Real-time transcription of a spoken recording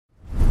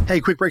Hey,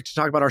 quick break to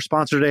talk about our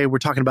sponsor today. We're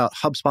talking about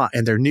HubSpot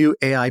and their new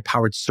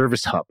AI-powered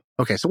Service Hub.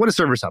 Okay, so what is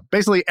Service Hub?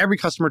 Basically, every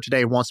customer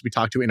today wants to be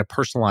talked to in a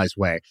personalized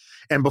way.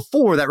 And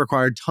before, that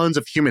required tons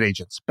of human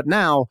agents. But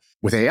now,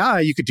 with AI,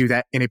 you could do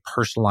that in a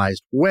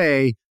personalized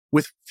way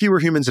with fewer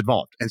humans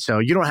involved. And so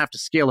you don't have to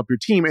scale up your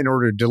team in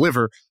order to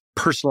deliver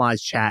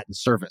personalized chat and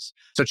service.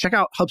 So check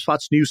out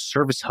HubSpot's new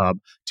Service Hub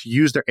to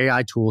use their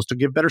AI tools to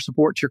give better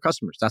support to your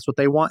customers. That's what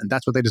they want and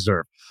that's what they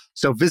deserve.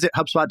 So visit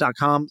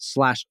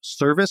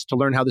HubSpot.com/service to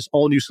learn how this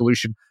all new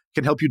solution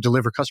can help you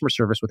deliver customer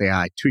service with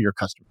AI to your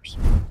customers.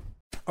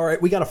 All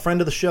right, we got a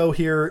friend of the show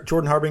here,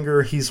 Jordan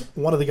Harbinger. He's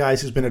one of the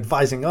guys who's been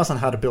advising us on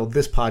how to build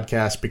this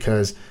podcast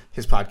because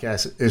his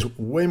podcast is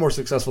way more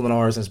successful than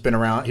ours and has been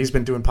around. He's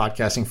been doing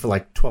podcasting for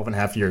like 12 and a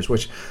half years,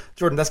 which,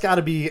 Jordan, that's got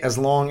to be as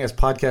long as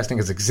podcasting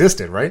has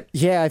existed, right?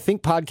 Yeah, I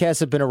think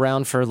podcasts have been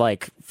around for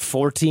like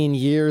 14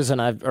 years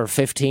or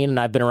 15, and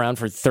I've been around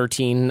for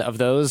 13 of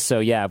those. So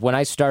yeah, when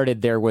I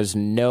started, there were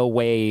no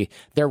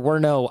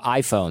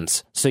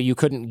iPhones, so you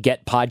couldn't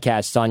get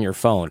podcasts on your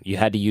phone. You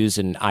had to use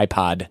an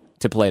iPod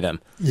to play them.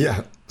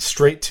 Yeah,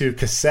 straight to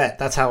cassette.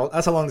 That's how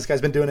long this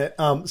guy's been doing it.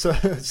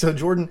 So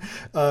Jordan,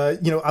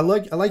 I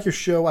like your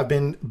show. I've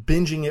been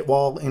binging it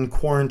while in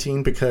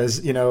quarantine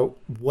because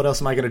what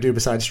else am I going to do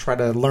besides try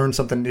to learn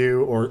something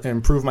new or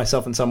improve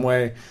myself in some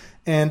way?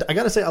 And I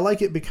got to say, I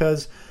like it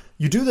because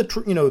you do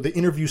the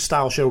interview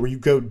style show where you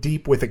go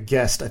deep with a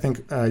guest. I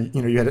think I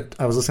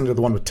was listening to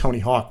the one with Tony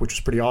Hawk, which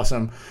was pretty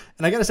awesome.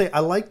 And I got to say, I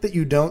like that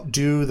you don't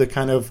do the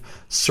kind of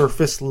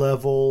surface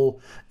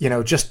level,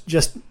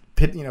 just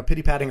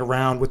pity-patting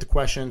around with the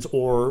questions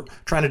or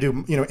trying to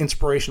do,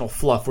 inspirational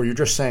fluff where you're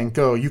just saying,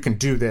 go, you can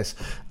do this.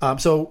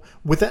 So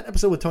with that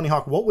episode with Tony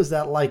Hawk, what was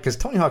that like? Because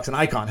Tony Hawk's an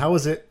icon. How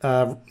was it,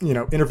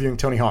 interviewing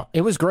Tony Hawk?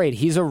 It was great.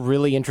 He's a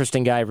really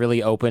interesting guy,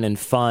 really open and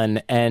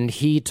fun. And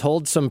he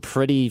told some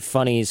pretty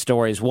funny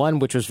stories. One,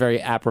 which was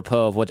very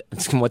apropos of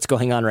what's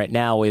going on right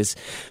now, is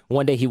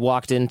one day he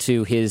walked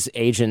into his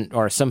agent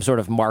or some sort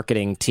of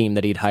marketing team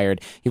that he'd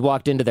hired. He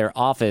walked into their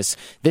office.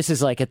 This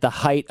is like at the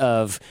height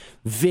of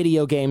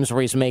video games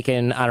where he's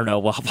making,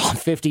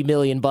 50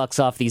 million bucks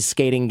off these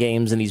skating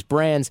games and these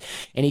brands.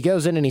 And he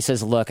goes in and he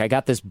says, look, I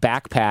got this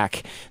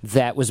backpack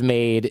that was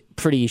made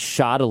pretty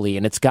shoddily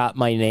and it's got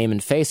my name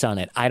and face on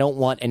it. I don't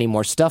want any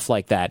more stuff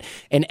like that.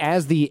 And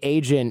as the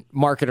agent,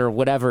 marketer,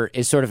 whatever,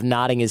 is sort of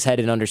nodding his head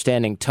in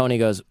understanding, Tony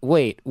goes,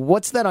 wait,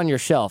 what's that on your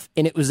shelf?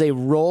 And it was a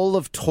roll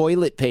of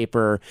toilet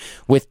paper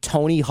with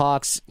Tony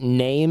Hawk's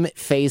name,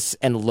 face,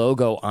 and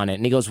logo on it.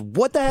 And he goes,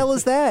 what the hell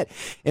is that?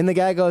 And the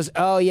guy goes,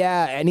 oh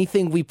yeah,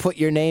 anything we put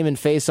your name and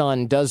face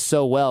on does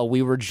so well.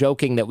 We were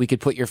joking that we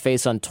could put your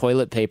face on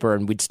toilet paper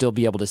and we'd still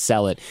be able to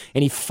sell it.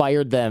 And he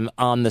fired them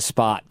on the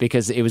spot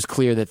because it was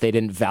clear that they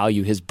didn't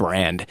value his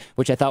brand,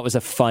 which I thought was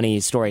a funny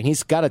story. And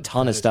he's got a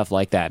ton of stuff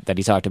like that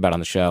he talked about on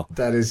the show.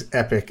 That is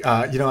epic.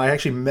 I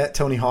actually met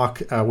Tony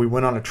Hawk. We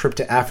went on a trip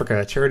to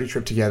Africa, a charity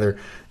trip together.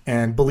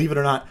 And believe it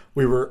or not,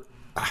 we were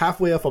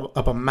halfway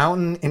up a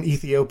mountain in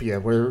Ethiopia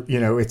where,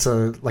 this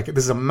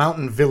is a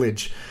mountain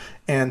village.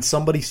 And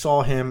somebody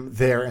saw him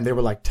there, and they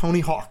were like, Tony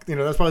Hawk.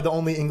 That's probably the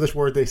only English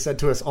word they said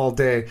to us all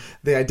day.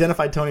 They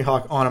identified Tony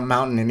Hawk on a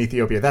mountain in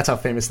Ethiopia. That's how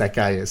famous that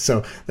guy is.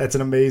 So that's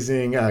an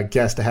amazing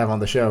guest to have on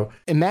the show.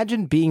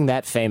 Imagine being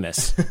that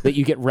famous that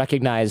you get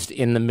recognized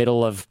in the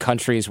middle of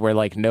countries where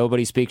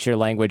nobody speaks your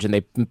language and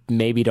they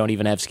maybe don't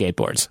even have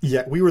skateboards.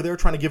 Yeah, we were there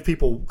trying to give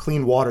people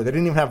clean water. They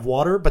didn't even have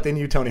water, but they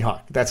knew Tony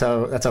Hawk. That's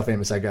how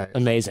famous that guy is.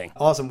 Amazing.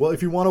 Awesome. Well,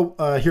 if you want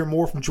to hear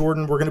more from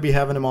Jordan, we're going to be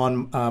having him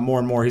on more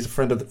and more. He's a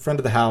friend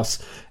of the house.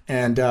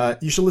 And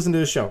you should listen to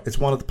his show. It's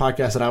one of the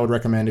podcasts that I would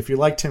recommend. If you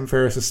like Tim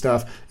Ferriss's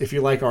stuff, if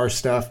you like our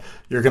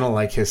stuff, you're going to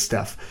like his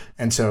stuff.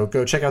 And so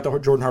go check out the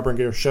Jordan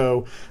Harbinger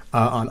show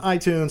on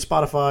iTunes,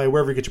 Spotify,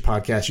 wherever you get your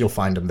podcasts. You'll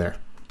find him there.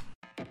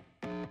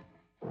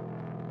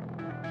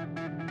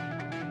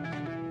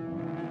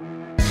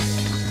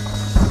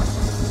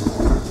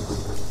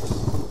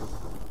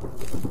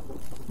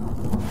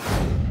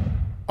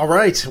 All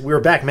right,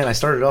 we're back. Man, I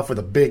started off with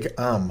a big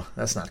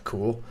That's not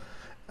cool.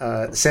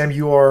 Sam,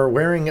 you are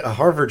wearing a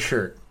Harvard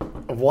shirt.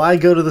 Why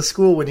go to the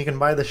school when you can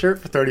buy the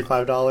shirt for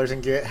 $35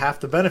 and get half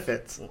the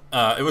benefits?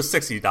 It was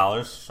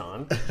 $60,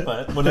 Sean.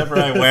 But whenever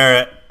I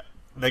wear it,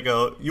 they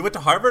go, "You went to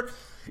Harvard?"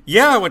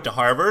 Yeah, I went to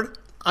Harvard.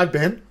 I've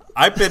been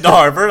to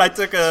Harvard. I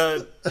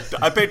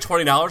paid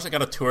 $20. I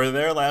got a tour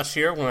there last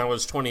year when I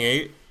was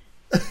 28.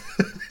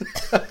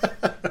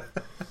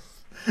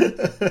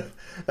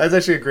 That's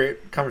actually a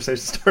great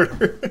conversation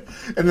starter.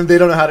 And then they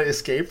don't know how to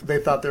escape. They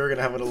thought they were going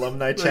to have an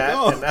alumni chat.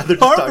 And now they're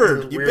just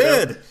Harvard, talking to you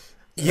weirdo. bid.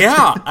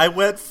 Yeah, I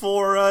went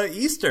for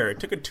Easter.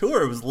 Took a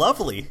tour. It was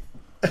lovely.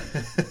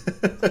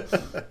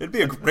 It'd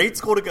be a great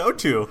school to go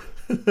to.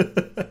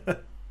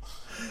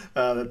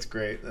 That's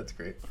great. That's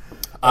great.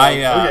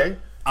 Okay.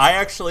 I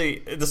actually,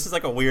 this is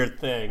like a weird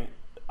thing.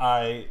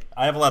 I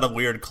have a lot of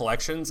weird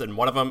collections, and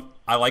one of them,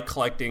 I like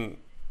collecting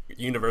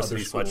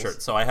university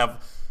sweatshirts. So I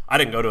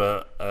didn't go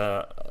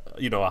to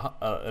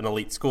an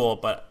elite school,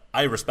 but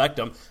I respect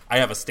them. I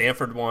have a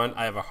Stanford one.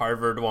 I have a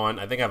Harvard one.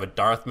 I think I have a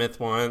Dartmouth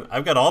one.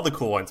 I've got all the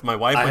cool ones. My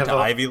wife went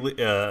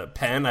to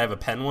Penn. I have a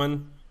Penn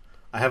one.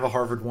 I have a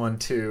Harvard one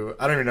too.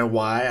 I don't even know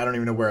why. I don't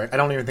even know where. I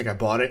don't even think I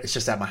bought it. It's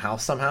just at my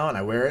house somehow, and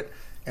I wear it.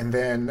 And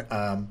then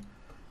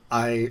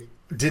I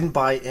didn't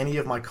buy any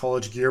of my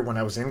college gear when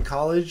I was in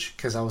college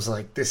because I was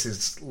like, this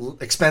is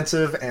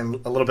expensive and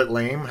a little bit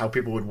lame. How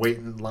people would wait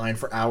in line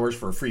for hours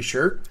for a free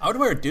shirt. I would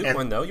wear a Duke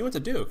one though. You went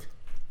to Duke.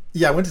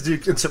 Yeah, I went to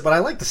Duke, but I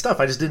liked the stuff.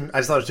 I just thought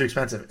it was too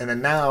expensive. And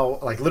then now,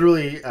 like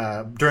literally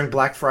during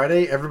Black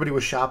Friday, everybody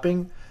was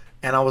shopping.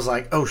 And I was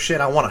like, oh shit,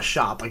 I want to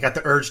shop. I got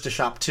the urge to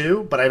shop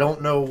too, but I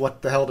don't know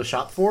what the hell to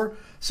shop for.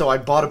 So I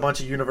bought a bunch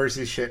of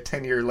university shit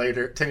 10 years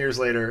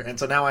later. And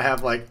so now I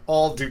have like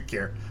all Duke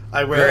gear.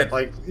 I wear it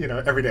like,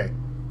 every day.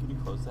 Can you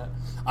close that?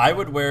 I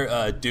would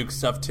wear Duke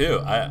stuff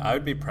too. I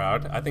would be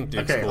proud. I think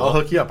Duke's cool. I'll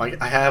hook you up.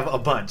 I have a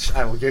bunch.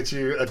 I will get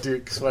you a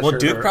Duke sweatshirt. Well,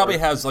 Duke probably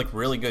has like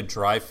really good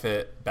dry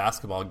fit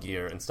basketball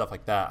gear and stuff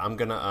like that. I'm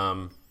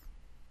gonna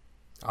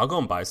I'll go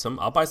and buy some.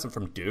 I'll buy some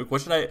from Duke.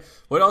 What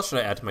else should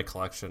I add to my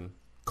collection?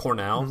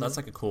 Cornell, that's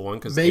like a cool one.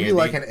 Cause maybe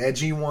like an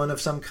edgy one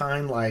of some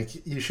kind.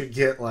 Like you should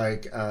get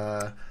like,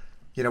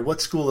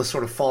 what school has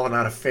sort of fallen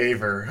out of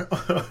favor,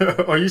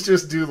 or you should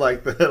just do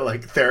like the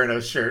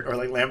Theranos shirt or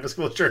like Lambda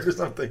School shirt or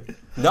something.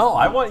 No,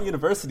 I want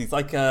universities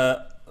like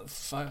I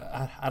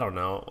don't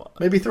know.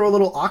 Maybe throw a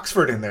little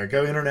Oxford in there.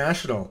 Go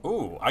international.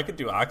 Ooh, I could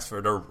do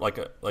Oxford or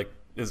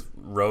is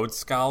Rhodes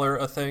Scholar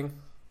a thing?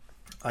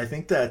 I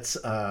think that's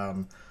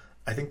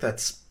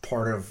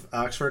part of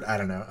Oxford. I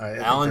don't know.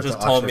 Alan just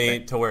told me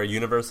to wear a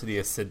University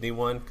of Sydney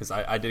one because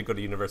I did go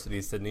to University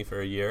of Sydney for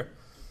a year.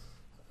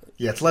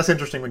 Yeah, it's less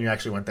interesting when you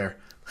actually went there.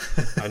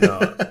 I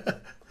know.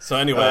 So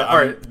anyway,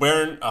 I'm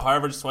wearing a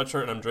Harvard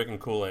sweatshirt and I'm drinking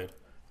Kool-Aid.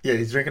 Yeah,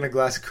 he's drinking a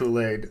glass of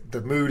Kool-Aid. The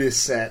mood is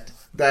set.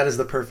 That is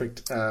the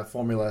perfect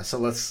formula. So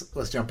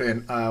let's jump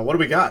in. What do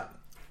we got?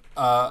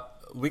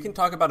 We can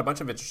talk about a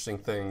bunch of interesting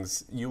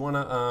things. You want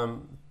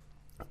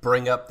to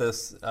bring up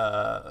this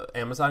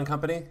Amazon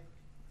company?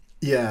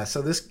 Yeah,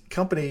 so this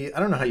company,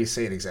 I don't know how you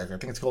say it exactly. I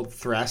think it's called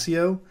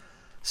Thrasio.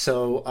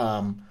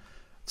 So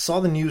saw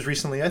the news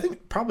recently. I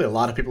think probably a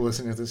lot of people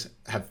listening to this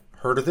have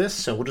heard of this,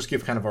 so we'll just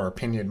give kind of our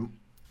opinion.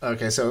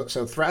 Okay, so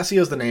Thrasio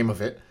is the name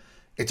of it.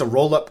 It's a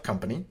roll-up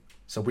company.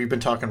 So we've been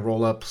talking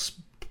roll-ups,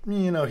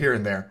 here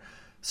and there.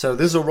 So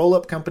this is a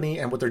roll-up company,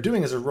 and what they're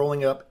doing is they're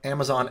rolling up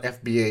Amazon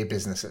FBA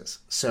businesses.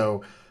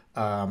 So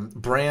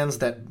brands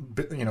that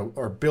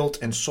are built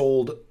and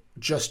sold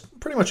just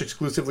pretty much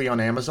exclusively on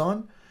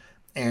Amazon.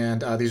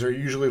 And these are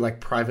usually like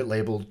private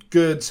labeled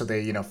goods. So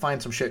they,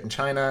 find some shit in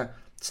China,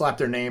 slap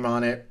their name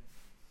on it,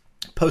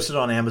 post it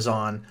on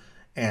Amazon,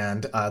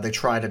 and they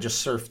try to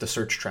just surf the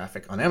search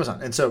traffic on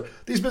Amazon. And so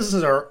these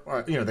businesses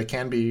are they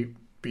can be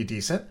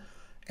decent.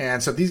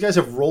 And so these guys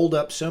have rolled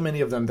up so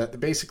many of them that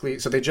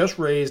they just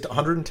raised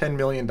 $110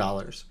 million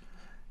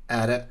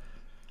at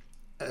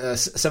a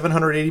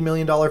 $780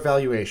 million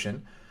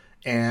valuation.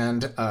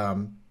 And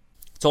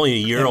it's only a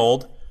year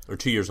old. Or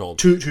 2 years old.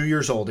 2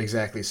 years old,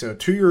 exactly. So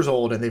 2 years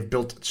old, and they've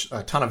built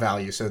a ton of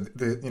value. So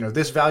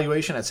this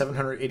valuation at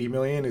 $780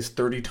 million is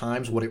 30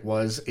 times what it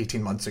was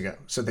 18 months ago.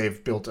 So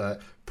they've built a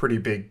pretty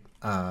big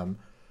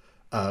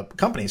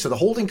company. So the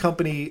holding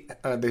company,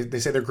 they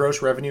say their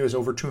gross revenue is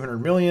over $200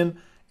 million,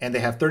 and they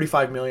have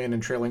 $35 million in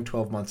trailing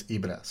 12 months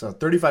EBITDA. So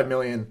 $35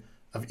 million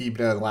of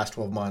EBITDA in the last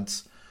 12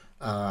 months,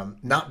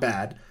 not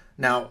bad.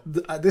 Now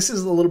this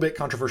is a little bit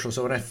controversial.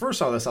 So when I first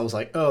saw this, I was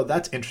like, oh,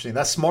 that's interesting.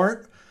 That's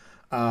smart.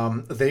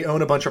 They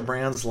own a bunch of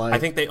brands like... I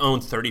think they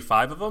own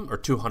 35 of them or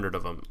 200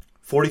 of them.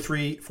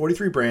 43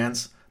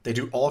 brands. They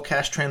do all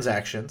cash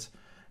transactions.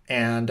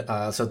 And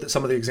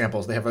some of the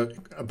examples, they have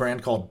a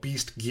brand called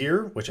Beast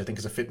Gear, which I think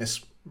is a fitness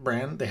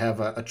brand. They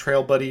have a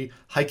Trail Buddy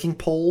hiking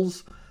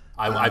poles.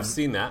 I've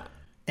seen that.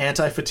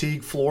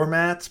 Anti-fatigue floor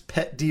mats,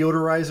 pet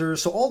deodorizers.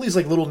 So all these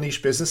like little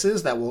niche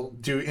businesses that will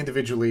do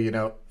individually,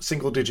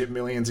 single-digit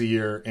millions a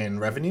year in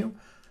revenue.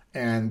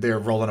 And they're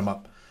rolling them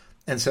up.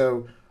 And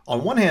so...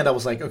 on one hand, I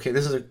was like, okay,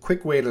 this is a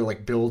quick way to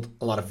like build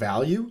a lot of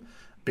value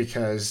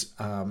because,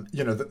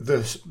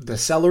 the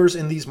sellers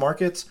in these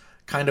markets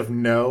kind of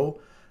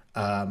know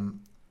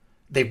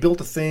they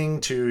built a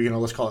thing to,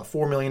 let's call it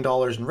 $4 million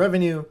in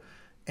revenue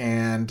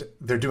and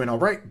they're doing all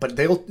right. But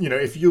they'll,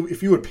 if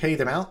you would pay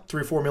them out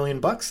 $3-4 million,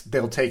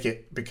 they'll take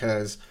it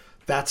because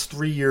that's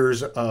 3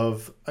 years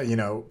of,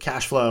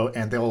 cash flow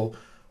and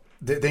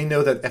they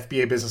know that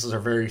FBA businesses are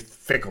very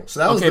fickle.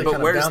 So that was okay,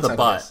 but where's the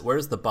but?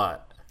 Where's the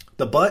but?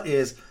 The but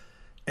is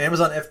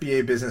Amazon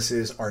FBA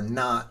businesses are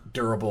not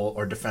durable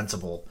or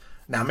defensible.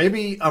 Now,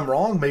 maybe I'm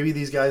wrong. Maybe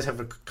these guys have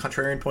a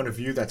contrarian point of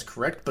view that's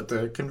correct. But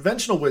the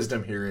conventional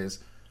wisdom here is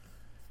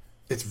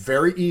it's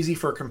very easy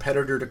for a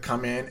competitor to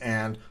come in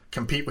and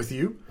compete with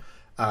you.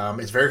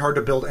 It's very hard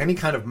to build any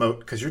kind of moat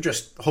because you're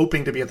just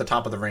hoping to be at the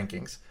top of the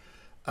rankings.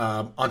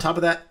 On top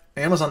of that,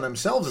 Amazon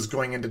themselves is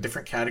going into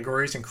different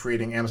categories and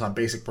creating Amazon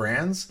basic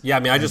brands. Yeah, I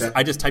mean,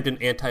 I just typed in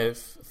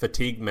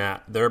anti-fatigue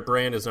mat. Their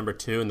brand is number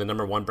 2, and the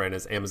number 1 brand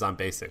is Amazon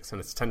Basics,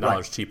 and it's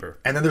 $10 cheaper.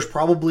 And then there's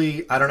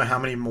probably, I don't know how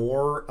many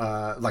more,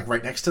 like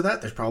right next to that,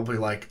 there's probably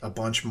like a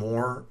bunch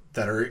more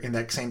that are in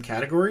that same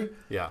category.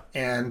 Yeah.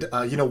 And,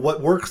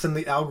 what works in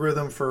the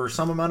algorithm for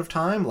some amount of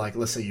time, like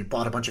let's say you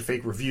bought a bunch of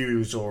fake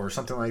reviews or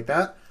something like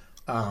that,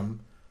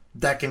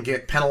 that can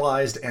get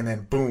penalized, and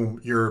then boom,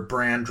 your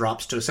brand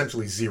drops to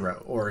essentially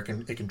 0, or it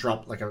can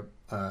drop like a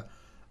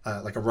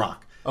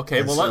rock. Okay,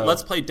 and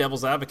let's play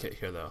devil's advocate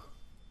here, though.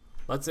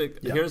 Let's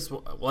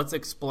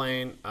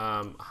explain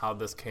how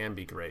this can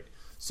be great.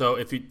 So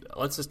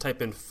let's just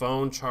type in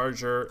phone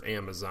charger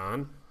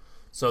Amazon.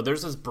 So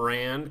there's this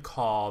brand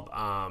called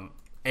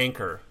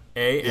Anker,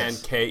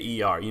 Anker.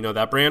 You know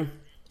that brand?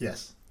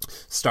 Yes.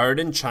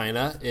 Started in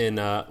China in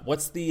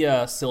what's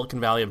the Silicon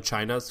Valley of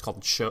China? It's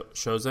called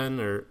Shenzhen,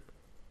 or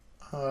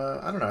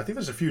I don't know. I think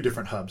there's a few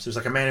different hubs. There's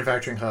like a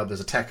manufacturing hub. There's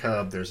a tech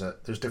hub. There's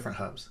different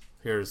hubs.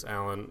 Here's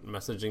Alan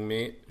messaging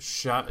me.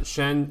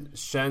 Shenzhen.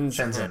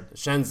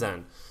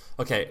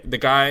 Okay, the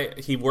guy,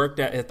 he worked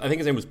at, I think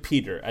his name was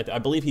Peter. I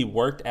believe he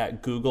worked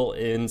at Google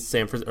in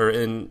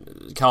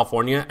in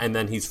California, and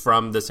then he's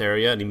from this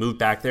area, and he moved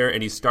back there,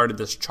 and he started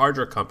this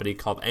charger company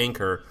called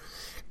Anker.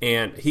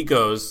 And he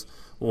goes,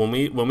 when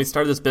we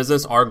started this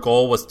business, our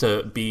goal was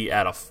to be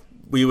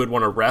we would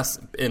want to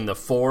rest in the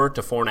 4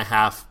 to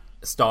 4.5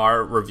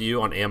 star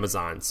review on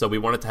Amazon. So we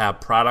wanted to have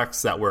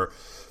products that were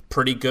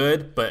pretty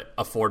good but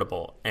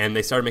affordable, and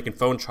they started making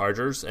phone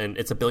chargers, and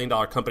it's $1 billion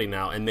company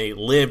now, and they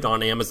lived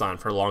on Amazon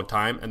for a long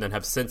time and then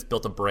have since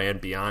built a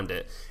brand beyond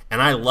it.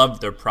 And I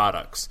love their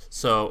products,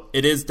 so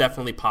it is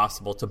definitely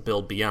possible to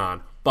build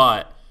beyond,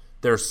 but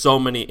there are so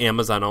many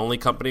Amazon only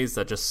companies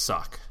that just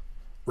suck.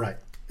 Right.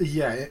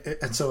 Yeah.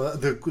 And so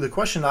the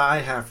question I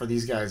have for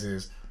these guys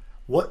is,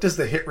 what does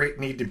the hit rate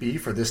need to be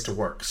for this to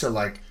work? So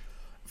like,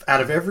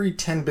 out of every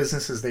 10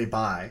 businesses they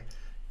buy,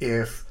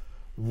 if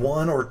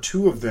 1 or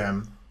 2 of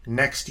them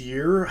next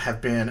year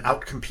have been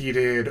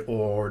outcompeted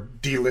or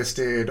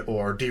delisted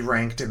or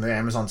deranked in the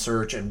Amazon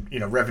search, and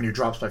revenue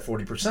drops by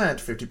 40%,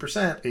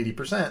 50%,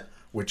 80%,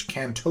 which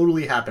can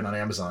totally happen on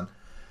Amazon,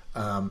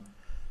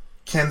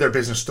 can their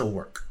business still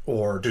work?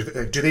 Or do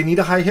they need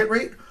a high hit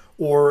rate?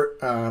 Or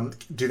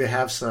do they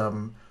have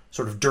some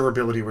sort of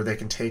durability where they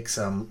can take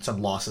some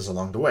losses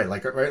along the way?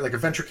 Like a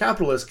venture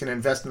capitalist can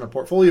invest in a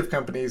portfolio of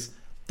companies.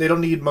 They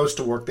don't need most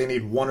to work. They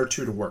need 1 or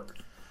 2 to work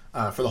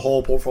for the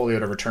whole portfolio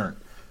to return.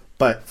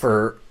 But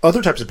for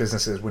other types of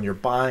businesses, when you're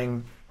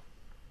buying,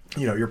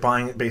 you're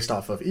buying it based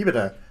off of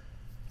EBITDA,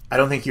 I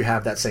don't think you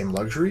have that same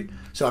luxury.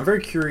 So I'm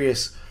very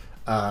curious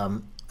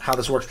how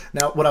this works.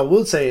 Now, what I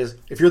will say is,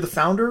 if you're the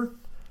founder,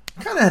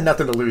 you kind of had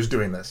nothing to lose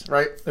doing this,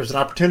 right? There's an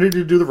opportunity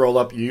to do the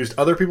roll-up. You used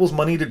other people's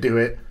money to do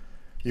it.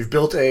 You've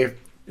built a,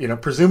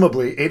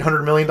 presumably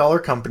 $800 million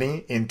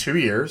company in 2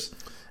 years.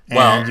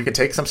 And you can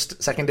take some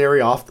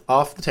secondary off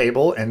the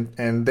table,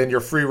 and then you're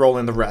free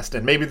rolling the rest.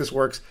 And maybe this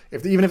works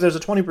even if there's a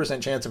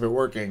 20% chance of it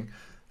working.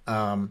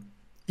 For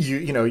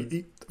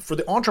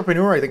the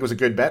entrepreneur, I think it was a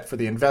good bet. For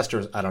the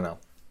investors, I don't know.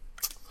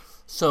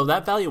 So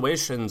that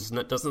valuation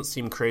doesn't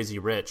seem crazy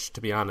rich,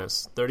 to be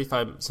honest.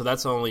 35. So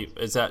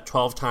is that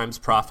 12 times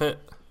profit?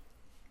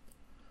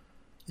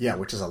 Yeah,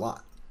 which is a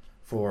lot.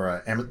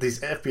 For these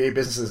FBA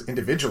businesses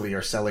individually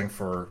are selling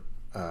for,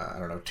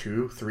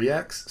 2,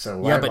 3x.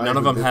 So but none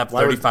of them have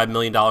 $35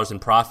 million in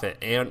profit.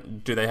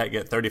 And do they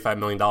get $35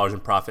 million in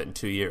profit in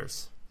 2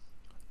 years?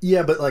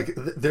 Yeah, but like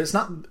they're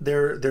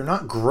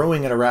not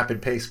growing at a rapid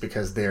pace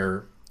because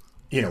they're,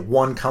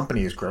 one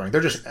company is growing.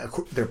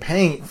 They're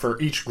paying for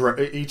each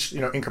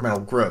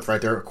incremental growth,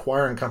 right? They're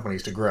acquiring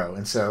companies to grow,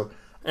 and so.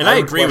 And I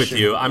agree with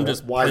you. I'm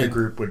just why the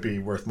group would be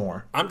worth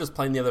more. I'm just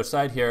playing the other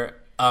side here.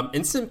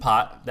 Instant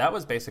Pot, that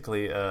was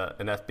basically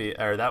an FBA,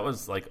 or that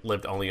was like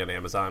lived only on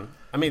Amazon.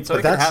 I mean, so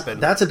it can happen.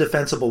 That's a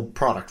defensible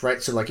product,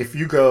 right? So like if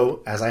you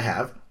go, as I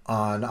have,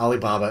 on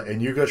Alibaba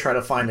and you go try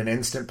to find an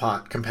Instant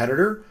Pot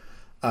competitor,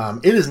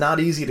 it is not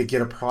easy to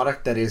get a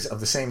product that is of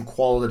the same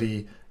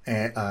quality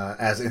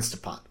as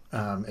Instant Pot.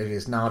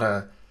 It's not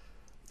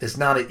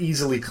an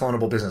easily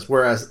clonable business.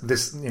 Whereas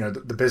this,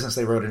 the business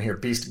they wrote in here,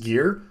 Beast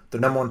Gear, the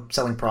number one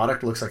selling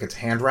product looks like it's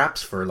hand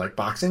wraps for like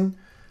boxing.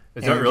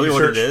 Is that really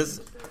what it is?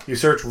 You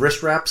search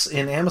wrist wraps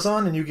in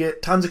Amazon and you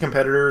get tons of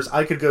competitors.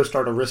 I could go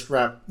start a wrist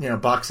wrap,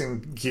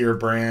 boxing gear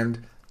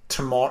brand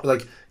tomorrow.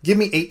 Like, give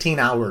me 18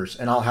 hours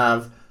and I'll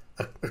have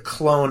a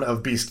clone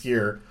of Beast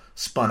Gear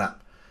spun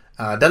up.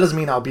 That doesn't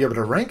mean I'll be able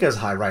to rank as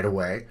high right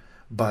away,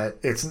 but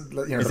it's,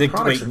 the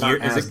products are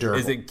not as durable.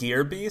 Is it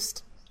Gear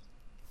Beast?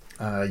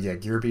 Yeah,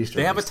 Gear Beast.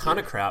 They have a ton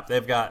of crap.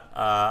 They've got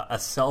a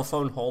cell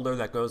phone holder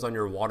that goes on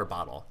your water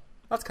bottle.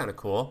 That's kind of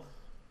cool.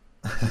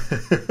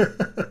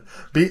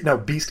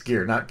 Beast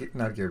Gear, not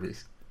Gear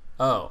Beast.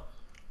 Oh,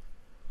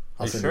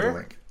 I'll send you the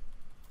link.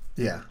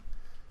 Yeah.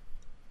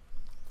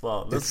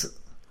 Well,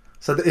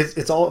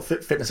 it's all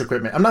fitness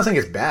equipment. I'm not saying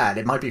it's bad.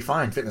 It might be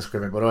fine fitness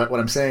equipment, but what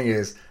I'm saying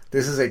is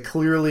this is a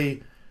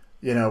clearly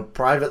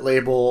private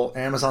label,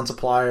 Amazon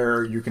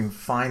supplier. You can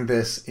find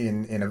this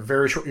in a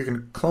very short. You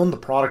can clone the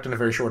product in a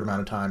very short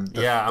amount of time.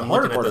 I'm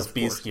looking at this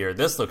beast gear.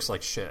 This looks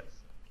like shit.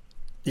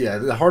 Yeah,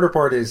 the harder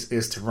part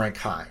is to rank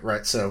high,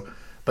 right? So,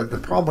 but the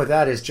problem with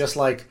that is just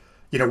like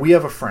we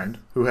have a friend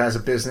who has a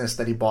business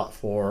that he bought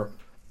for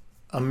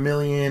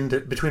between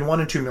 $1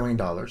 and $2 million,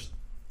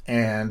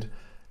 and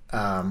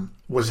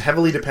was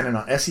heavily dependent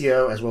on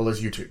SEO as well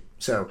as YouTube.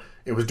 So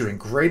it was doing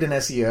great in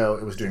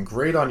SEO. It was doing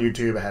great on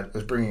YouTube. It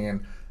was bringing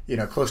in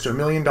close to $1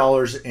 million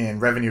in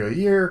revenue a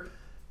year,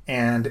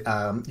 and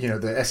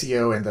the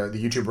SEO and the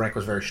YouTube rank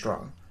was very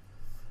strong.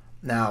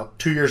 Now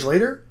 2 years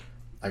later,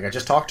 like I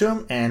just talked to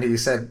him, and he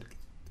said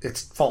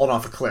it's fallen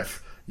off a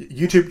cliff.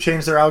 YouTube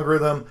changed their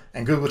algorithm,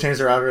 and Google changed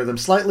their algorithm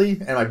slightly,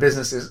 and my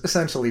business is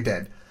essentially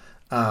dead.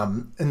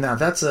 And now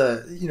that's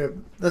a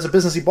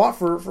business he bought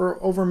for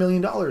over $1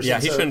 million. Yeah,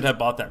 he shouldn't have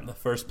bought that in the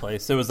first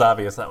place. It was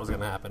obvious that was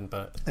going to happen,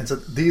 and so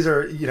these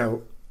are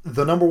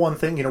the number one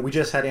thing. We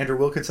just had Andrew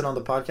Wilkinson on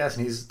the podcast,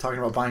 and he's talking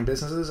about buying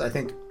businesses. I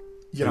think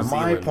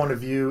my point of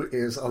view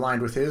is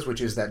aligned with his, which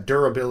is that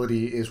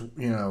durability is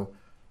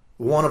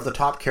one of the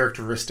top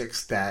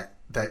characteristics that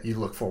you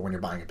look for when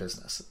you're buying a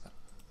business.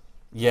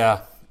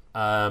 Yeah,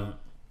 I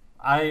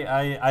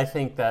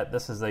think that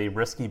this is a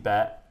risky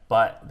bet.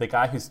 But the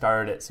guy who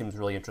started it seems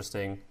really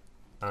interesting.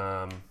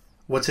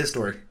 What's his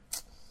story?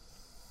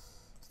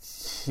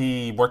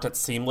 He worked at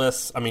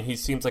Seamless. I mean, he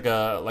seems like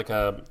I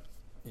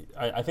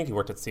think he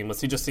worked at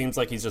Seamless. He just seems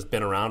like he's just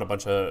been around a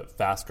bunch of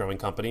fast-growing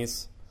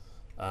companies.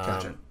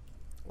 Gotcha.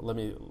 Let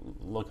me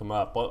look him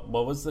up.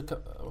 What was the...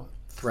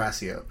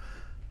 Thrasio.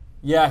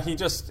 Yeah,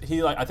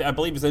 I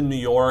believe he's in New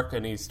York,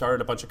 and he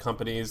started a bunch of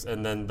companies,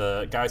 and then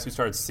the guys who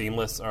started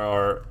Seamless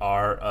are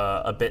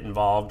a bit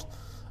involved.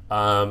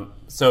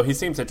 So he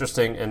seems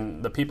interesting,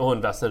 and the people who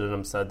invested in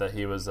him said that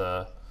he was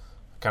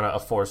kind of a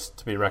force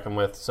to be reckoned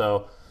with.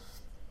 So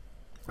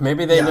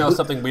maybe they know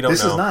something we don't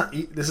know.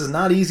 This is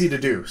not easy to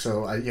do.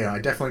 So I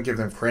definitely give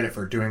them credit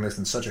for doing this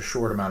in such a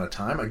short amount of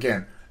time.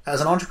 Again,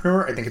 as an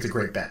entrepreneur, I think it's a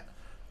great bet.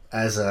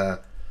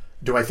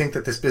 Do I think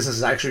that this business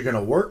is actually going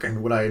to work,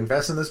 and would I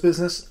invest in this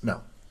business?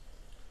 No.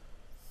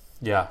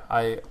 Yeah,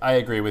 I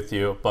agree with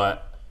you,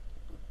 but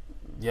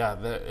yeah,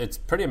 it's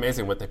pretty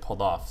amazing what they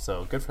pulled off.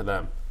 So good for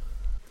them.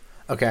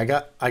 Okay, I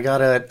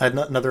got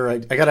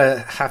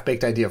a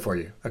half-baked idea for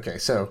you. Okay,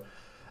 so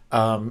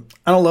I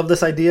don't love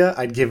this idea.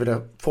 I'd give it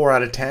a 4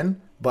 out of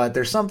 10, but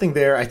there's something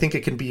there. I think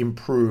it can be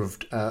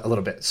improved a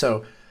little bit.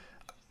 So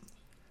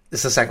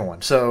this is the second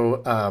one.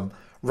 So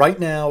right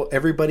now,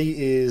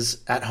 everybody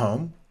is at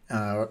home,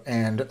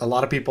 and a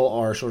lot of people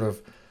are sort of,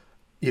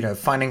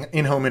 finding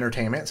in-home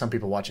entertainment. Some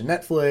people watching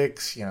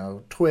Netflix,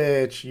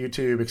 Twitch,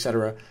 YouTube,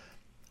 etc.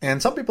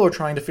 And some people are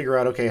trying to figure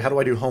out, okay, how do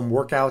I do home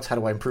workouts? How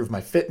do I improve my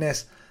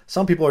fitness?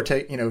 Some people are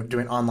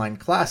doing online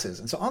classes.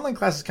 And so online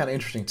classes is kind of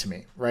interesting to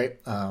me, right?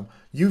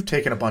 You've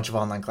taken a bunch of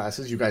online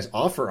classes. You guys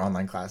offer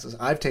online classes.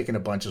 I've taken a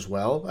bunch as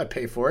well. I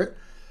pay for it.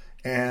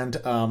 And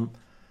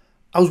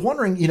I was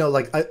wondering,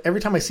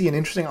 every time I see an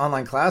interesting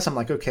online class, I'm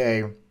like,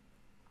 okay,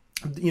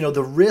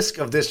 the risk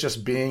of this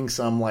just being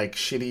some like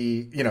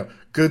shitty,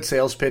 good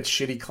sales pitch,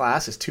 shitty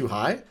class is too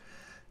high.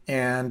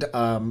 And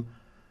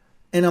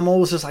I'm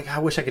always just like, I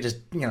wish I could just,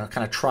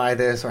 kind of try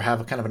this, or have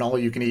a kind of an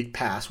all-you-can-eat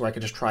pass where I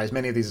could just try as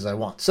many of these as I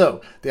want.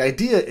 So the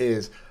idea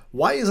is,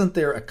 why isn't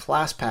there a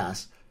class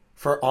pass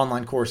for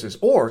online courses?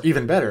 Or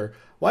even better,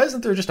 why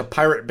isn't there just a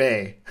Pirate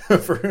Bay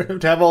to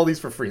have all these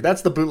for free?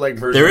 That's the bootleg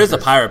version. There is a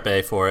Pirate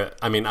Bay for it.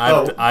 I mean,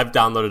 I've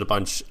downloaded a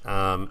bunch.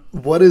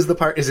 What is the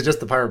Pirate? Is it just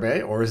the Pirate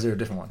Bay, or is there a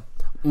different one?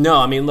 No,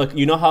 I mean, look,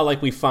 you know how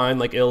we find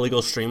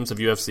illegal streams of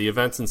UFC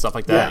events and stuff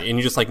like that, and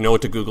you just know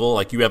what to Google,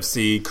 like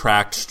UFC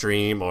cracked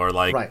stream, or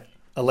right.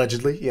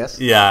 Allegedly, yes.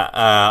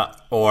 Yeah,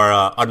 or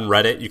on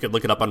Reddit. You could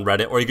look it up on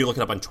Reddit, or you could look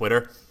it up on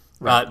Twitter.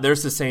 Right.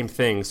 There's the same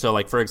thing.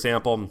 So, for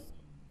example,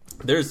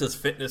 there's this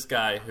fitness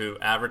guy who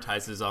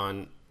advertises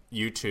on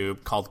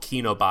YouTube called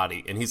Kino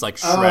Body, and he's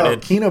shredded.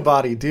 Oh, Kino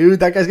Body, dude.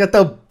 That guy's got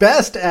the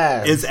best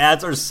ads. His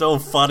ads are so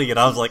funny, and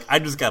I was like, I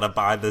just got to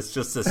buy this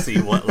just to see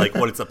what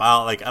what it's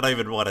about. I don't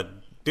even want to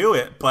do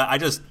it, but I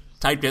just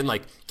typed in,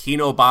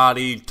 Kino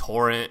Body,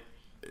 torrent,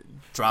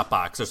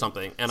 Dropbox or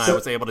something, and I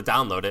was able to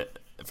download it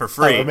for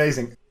free. Oh,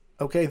 amazing.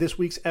 Okay, this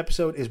week's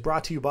episode is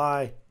brought to you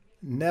by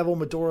Neville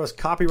Medora's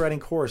copywriting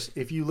course.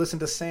 If you listen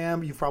to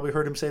Sam, you've probably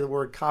heard him say the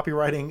word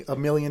copywriting a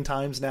million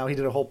times now. He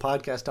did a whole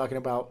podcast talking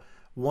about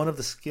one of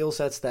the skill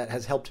sets that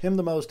has helped him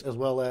the most, as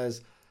well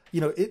as,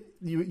 you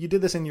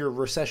did this in your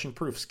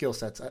recession-proof skill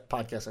sets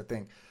podcast, I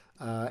think.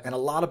 And a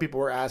lot of people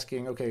were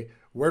asking, okay,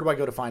 where do I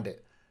go to find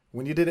it?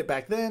 When you did it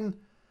back then,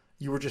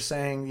 you were just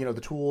saying,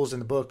 the tools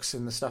and the books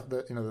and the stuff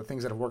that, the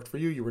things that have worked for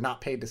you. You were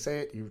not paid to say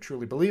it. You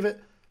truly believe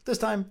it. This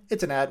time,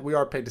 it's an ad. We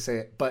are paid to say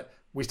it, but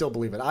we still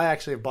believe it. I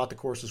actually have bought the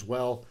course as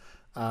well.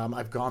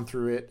 I've gone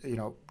through it,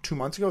 3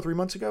 months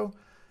ago.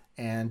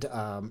 And,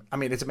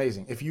 it's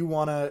amazing. If you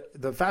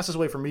the fastest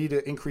way for me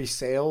to increase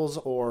sales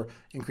or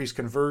increase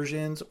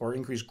conversions or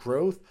increase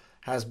growth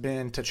has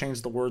been to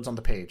change the words on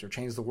the page or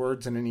change the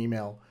words in an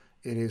email.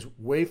 it is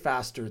way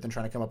faster than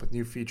trying to come up with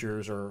new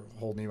features or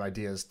whole new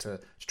ideas to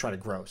try to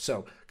grow.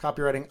 So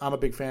copywriting, I'm a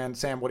big fan.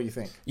 Sam, what do you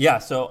think? Yeah,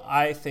 so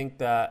I think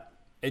that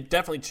it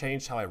definitely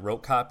changed how I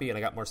wrote copy and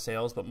I got more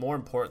sales. But more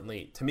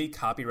importantly, to me,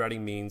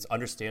 copywriting means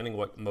understanding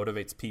what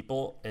motivates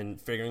people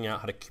and figuring out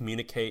how to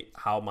communicate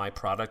how my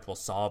product will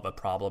solve a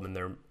problem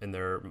in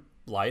their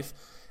life.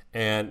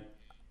 And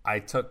I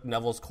took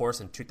Neville's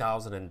course in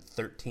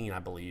 2013, I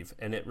believe,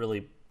 and it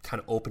really kind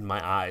of opened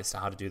my eyes to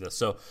how to do this.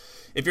 So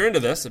if you're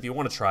into this, if you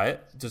want to try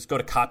it, just go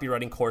to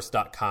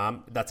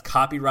copywritingcourse.com. That's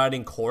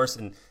copywriting course,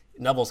 and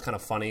Neville's kind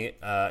of funny.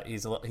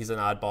 He's an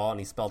oddball, and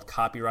he spelled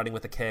copywriting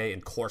with a K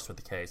and course with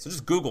a K. So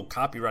just Google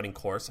copywriting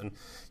course, and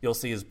you'll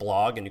see his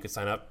blog, and you can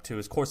sign up to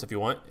his course if you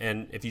want.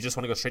 And if you just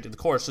want to go straight to the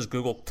course, just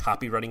Google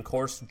copywriting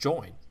course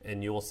join,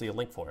 and you will see a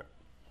link for it.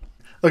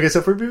 Okay,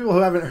 so for people who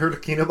haven't heard of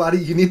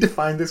Kinobody, you need to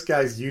find this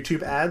guy's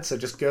YouTube ad. So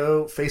just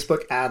go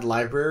Facebook ad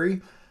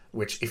library,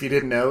 which if you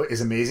didn't know is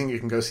amazing. You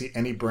can go see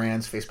any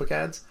brand's Facebook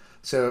ads.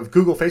 So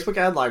Google Facebook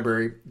ad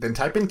library, then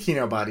type in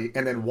Kinobody,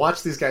 and then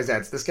watch these guys'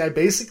 ads. This guy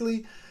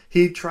basically,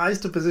 he tries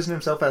to position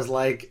himself as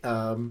like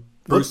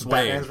Bruce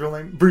Wayne. Batman's real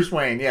name? Bruce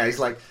Wayne. Yeah, he's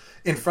like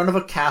in front of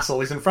a castle.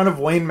 He's in front of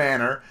Wayne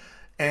Manor,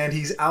 and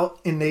he's out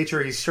in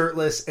nature. He's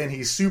shirtless, and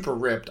he's super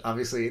ripped,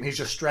 obviously, and he's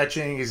just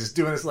stretching. He's just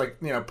doing this like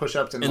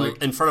push-ups and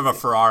in front of a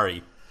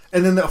Ferrari.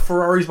 And then the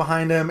Ferrari's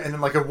behind him, and then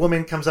like a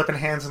woman comes up and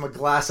hands him a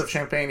glass of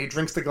champagne. He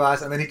drinks the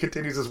glass, and then he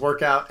continues his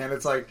workout, and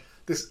it's like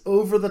this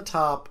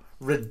over-the-top,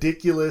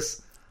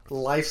 ridiculous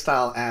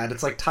lifestyle ad.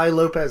 It's like Tai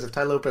Lopez if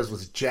Tai Lopez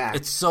was jacked.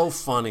 It's so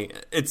funny.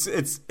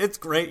 It's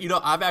great.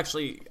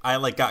 I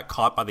like got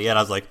caught by the ad.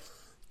 I was like,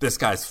 this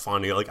guy's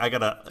funny. Like I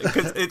gotta,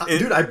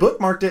 dude. I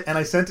bookmarked it and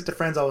I sent it to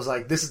friends. I was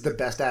like, this is the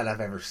best ad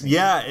I've ever seen.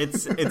 Yeah,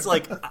 it's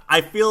like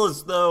I feel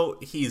as though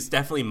he's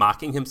definitely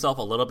mocking himself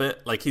a little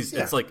bit. Like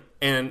it's like,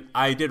 and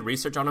I did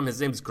research on him.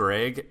 His name's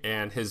Greg,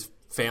 and his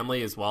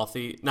family is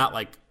wealthy, not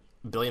like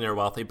billionaire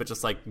wealthy, but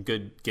just like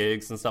good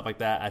gigs and stuff like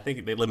that. I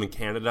think they live in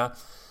Canada.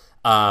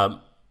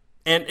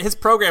 And his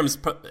program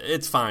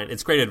it's fine.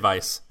 It's great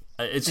advice.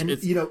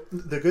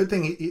 The good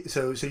thing,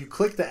 so you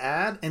click the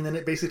ad, and then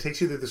it basically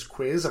takes you through this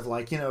quiz of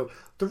like, the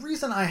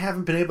reason I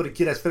haven't been able to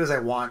get as fit as I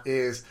want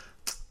is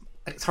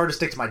it's hard to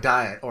stick to my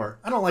diet, or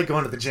I don't like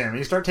going to the gym. And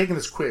you start taking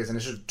this quiz, and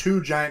it's just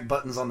 2 giant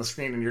buttons on the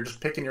screen, and you're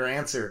just picking your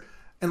answer.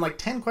 And like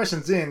 10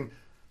 questions in,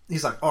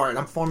 he's like, all right,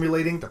 I'm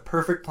formulating the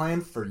perfect plan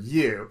for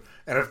you.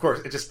 And of course,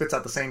 it just spits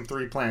out the same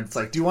 3 plans. It's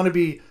like, do you want to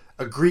be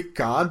a Greek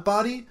god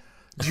body?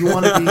 Do you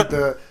want to be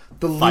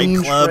the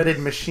lean shredded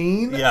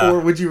machine, or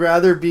would you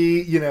rather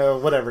be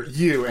whatever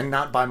you and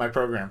not buy my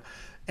program?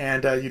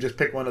 And you just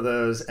pick one of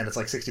those, and it's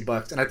like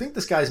 $60. And I think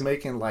this guy's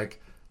making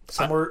like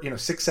somewhere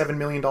 $6-7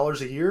 million a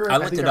year. I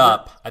looked it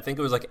up. I think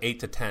it was like 8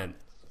 to 10.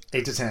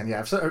 8 to 10,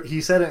 yeah. So he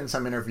said it in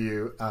some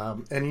interview,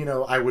 and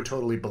I would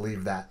totally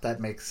believe that.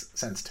 That makes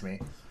sense to me.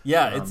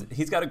 Yeah,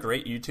 he's got a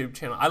great YouTube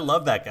channel. I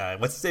love that guy.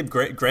 What's his name?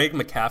 Greg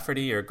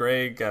McCafferty or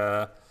Greg?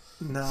 No,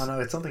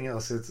 it's something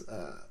else. It's.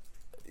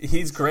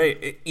 He's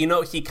great.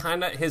 He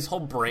kind of, his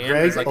whole brand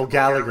Greg is like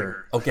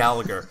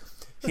O'Gallagher.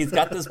 He's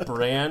got this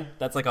brand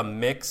that's like a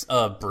mix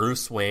of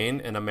Bruce Wayne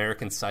and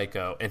American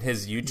Psycho, and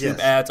his YouTube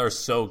ads are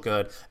so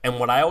good. And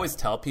what I always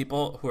tell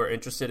people who are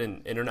interested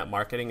in internet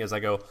marketing is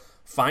I go,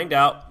 find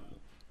out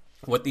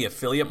what the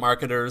affiliate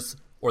marketers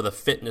or the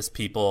fitness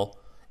people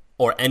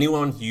or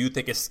anyone you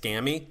think is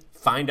scammy,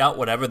 find out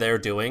whatever they're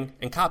doing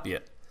and copy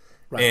it.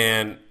 Right.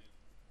 And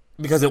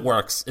because it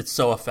works, it's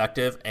so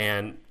effective,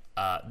 and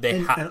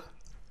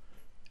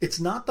it's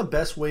not the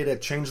best way to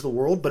change the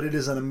world, but it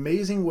is an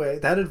amazing way.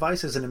 That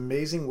advice is an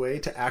amazing way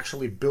to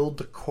actually build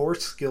the core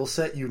skill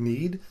set you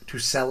need to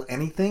sell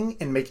anything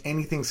and make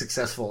anything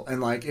successful. And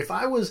like, if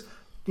I was,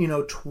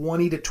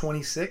 20 to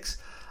 26,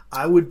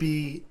 I would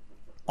be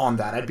on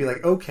that. I'd be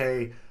like,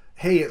 okay,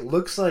 hey, it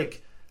looks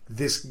like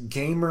this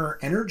gamer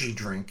energy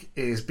drink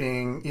is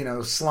being,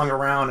 slung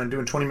around and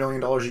doing $20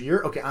 million a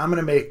year. Okay, I'm going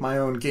to make my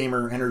own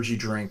gamer energy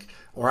drink,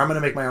 or I'm going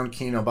to make my own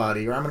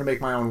Kinobody, or I'm going to make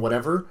my own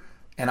whatever.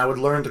 And I would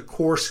learn the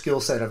core skill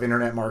set of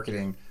internet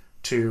marketing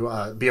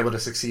to be able to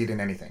succeed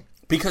in anything.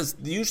 Because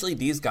usually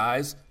these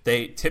guys,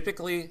 they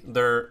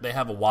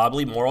have a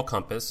wobbly moral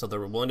compass, so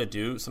they're willing to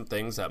do some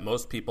things that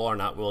most people are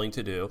not willing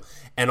to do.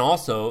 And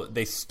also,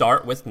 they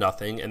start with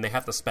nothing, and they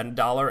have to spend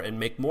 $1 and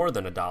make more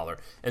than $1.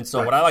 And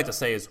so what I like to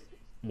say is,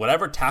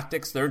 whatever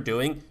tactics they're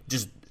doing,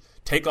 just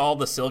take all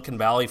the Silicon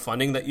Valley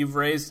funding that you've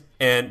raised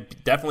and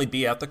definitely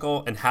be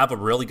ethical and have a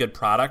really good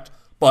product,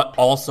 but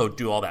also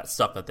do all that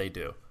stuff that they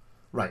do.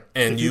 Right.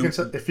 And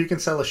if you can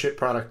sell a shit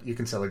product, you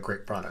can sell a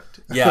great product.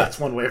 Yeah. That's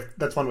one way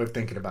of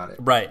thinking about it.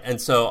 Right.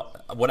 And so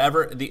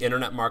whatever the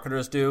internet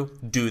marketers do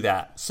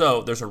that.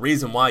 So there's a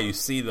reason why you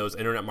see those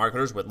internet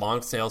marketers with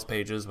long sales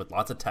pages with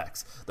lots of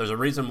text. There's a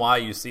reason why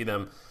you see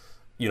them,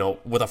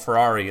 with a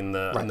Ferrari in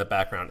the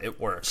background. It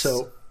works.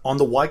 So on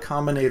the Y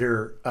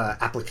Combinator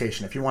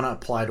application, if you want to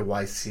apply to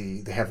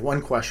YC, they have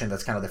one question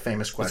that's kind of the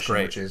famous question,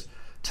 which is,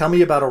 tell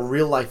me about a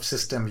real-life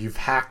system you've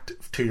hacked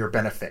to your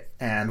benefit.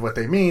 And what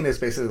they mean is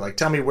basically like,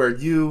 tell me where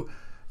you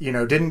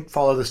didn't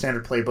follow the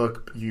standard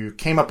playbook. You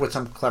came up with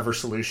some clever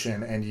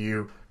solution and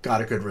you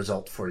got a good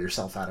result for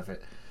yourself out of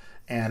it.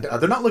 And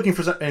they're not looking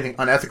for anything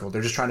unethical.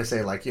 They're just trying to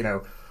say like,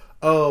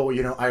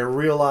 I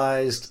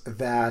realized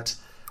that,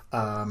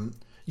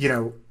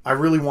 I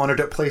really wanted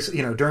to place,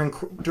 during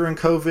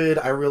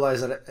COVID, I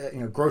realized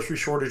that, grocery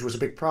shortage was a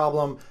big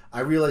problem.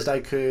 I realized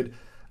I could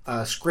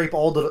scrape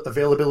all the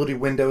availability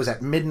windows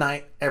at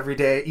midnight every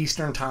day,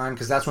 Eastern time,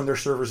 because that's when their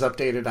servers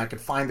updated. I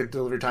could find the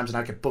delivery times and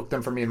I could book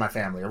them for me and my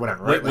family or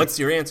whatever. Right? Wait, what's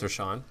your answer,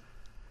 Sean?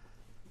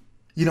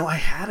 I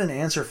had an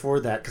answer for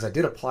that because I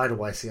did apply to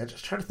YC. I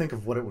just try to think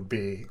of what it would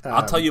be.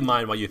 I'll tell you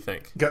mine while you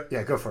think.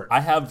 Go for it.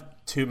 I have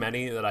too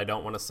many that I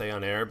don't want to say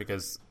on air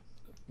because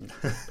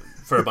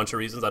for a bunch of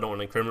reasons. I don't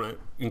want to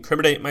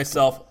incriminate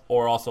myself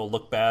or also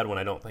look bad when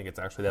I don't think it's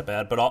actually that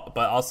bad. But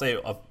I'll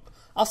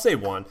say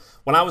one.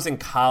 When I was in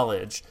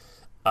college,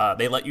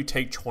 they let you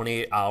take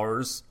 28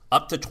 hours,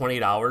 up to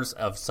 28 hours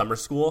of summer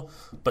school,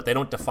 but they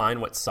don't define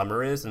what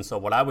summer is. And so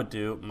what I would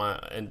do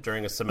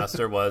during a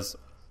semester was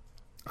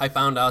I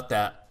found out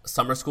that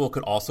summer school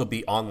could also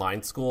be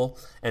online school,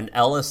 and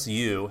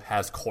LSU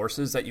has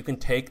courses that you can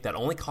take that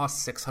only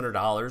cost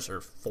 $600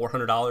 or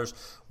 $400,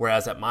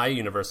 whereas at my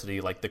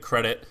university, like the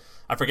credit,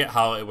 I forget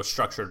how it was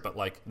structured, but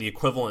like the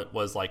equivalent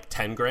was like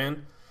 10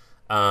 grand.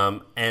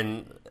 So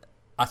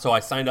I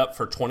signed up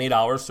for 28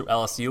 hours through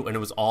LSU, and it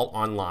was all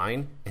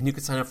online, and you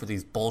could sign up for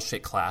these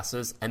bullshit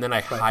classes, and then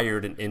I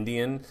hired an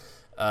Indian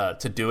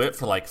to do it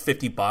for like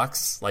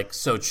 $50, like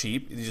so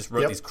cheap. You just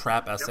wrote these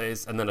crap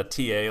essays, and then a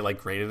TA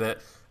like graded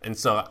it. And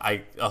so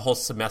a whole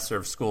semester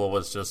of school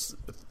was just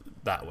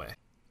that way.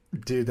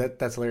 Dude,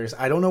 that's hilarious.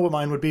 I don't know what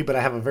mine would be, but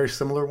I have a very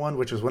similar one,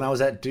 which was when I was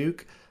at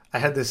Duke. I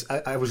had this.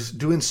 I was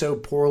doing so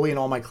poorly in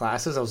all my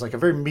classes. I was like a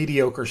very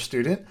mediocre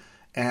student,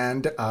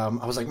 and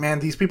I was like, man,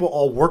 these people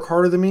all work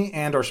harder than me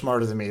and are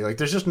smarter than me. Like,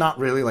 there's just not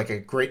really like a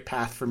great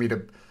path for me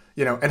to,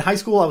 In high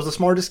school, I was the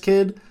smartest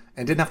kid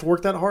and didn't have to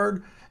work that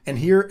hard. And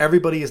here,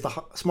 everybody is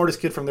the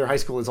smartest kid from their high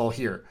school is all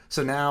here.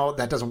 So now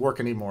that doesn't work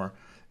anymore.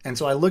 And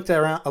so I looked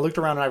around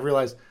and I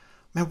realized,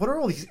 man, what are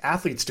all these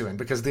athletes doing?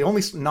 Because the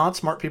only not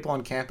smart people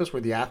on campus were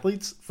the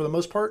athletes for the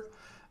most part,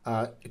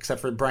 except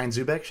for Brian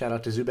Zubek. Shout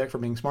out to Zubek for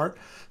being smart.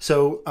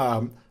 So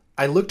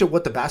I looked at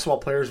what the basketball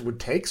players would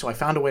take. So I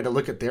found a way to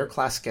look at their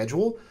class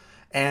schedule,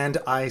 and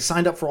I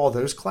signed up for all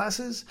those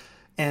classes.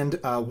 And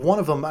one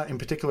of them in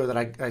particular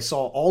that I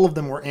saw all of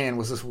them were in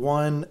was this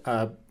one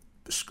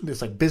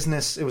this like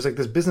business. It was like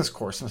this business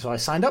course. And so I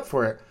signed up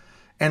for it.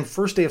 And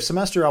first day of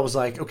semester, I was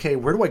like, okay,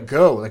 where do I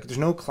go? Like, there's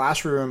no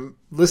classroom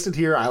listed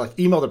here. I like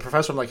emailed the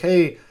professor. I'm like,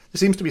 hey, there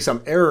seems to be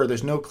some error.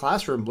 There's no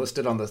classroom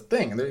listed on the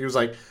thing. And he was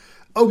like,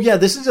 oh yeah,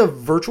 this is a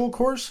virtual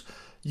course.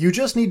 You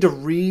just need to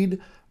read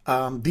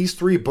these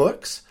 3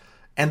 books.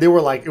 And they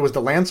were like, it was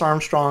the Lance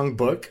Armstrong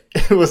book.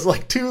 It was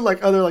like 2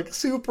 like other like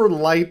super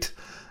light,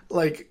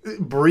 like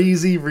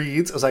breezy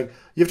reads. I was like,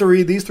 you have to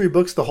read these 3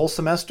 books the whole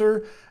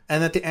semester.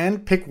 And at the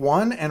end, pick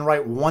one and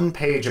write 1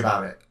 page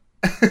about it.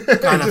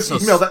 God, that's so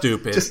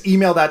stupid. Just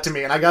email that to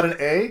me. And I got an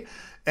A.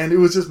 And it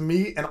was just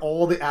me and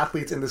all the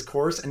athletes in this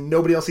course. And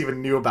nobody else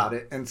even knew about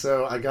it. And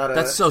so I got a...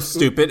 That's so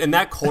stupid. And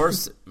that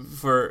course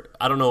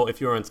I don't know if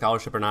you were on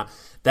scholarship or not,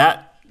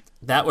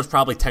 that was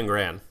probably 10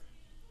 grand.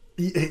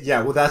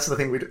 Yeah, well, that's the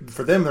thing.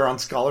 For them, they're on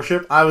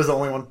scholarship. I was the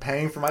only one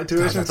paying for my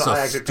tuition, so I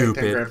actually paid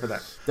 10 grand for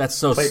that. That's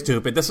so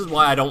stupid. This is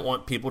why I don't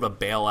want people to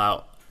bail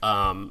out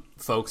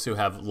folks who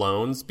have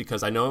loans,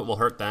 because I know it will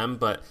hurt them,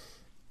 but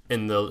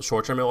in the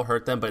short term it will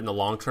hurt them, but in the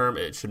long term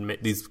it should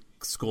make these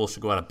schools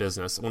should go out of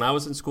business. When I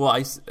was in school,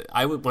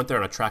 I went there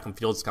on a track and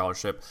field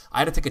scholarship. I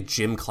had to take a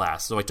gym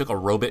class, so I took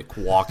aerobic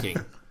walking.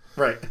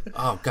 Right.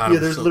 Oh God. Yeah,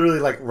 there's literally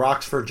like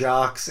rocks for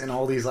jocks and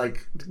all these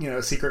like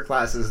secret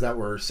classes that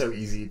were so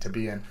easy to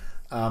be in.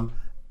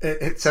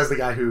 It says the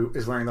guy who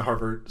is wearing the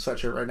Harvard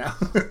sweatshirt right now.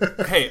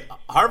 Hey,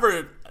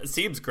 Harvard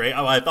seems great.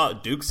 I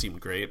thought Duke seemed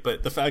great,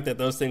 but the fact that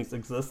those things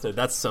existed,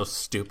 that's so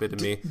stupid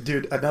to me.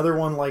 Dude, another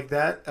one like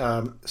that.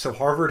 So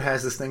Harvard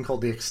has this thing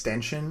called the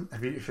extension.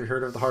 Have you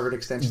heard of the Harvard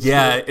extension?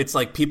 Yeah, it's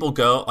like people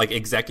go, like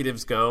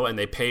executives go and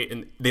they pay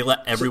and they let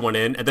everyone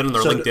in, and then on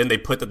their LinkedIn they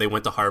put that they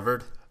went to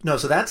Harvard. No,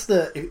 so that's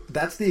the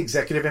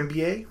executive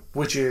MBA,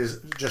 which is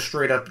just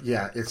straight up.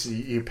 Yeah, it's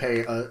you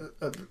pay a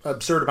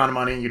absurd amount of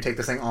money and you take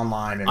this thing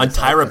online. And on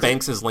Tyra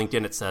Banks'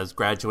 LinkedIn, it says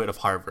graduate of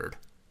Harvard.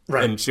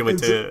 Right. And she went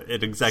to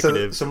an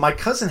executive. So my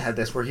cousin had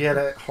this where he had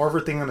a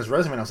Harvard thing on his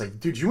resume. And I was like,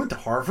 dude, you went to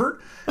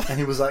Harvard? And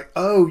he was like,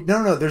 oh,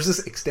 no. There's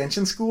this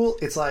extension school.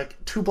 It's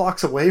like 2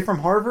 blocks away from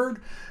Harvard.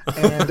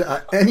 And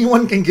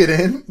anyone can get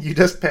in. You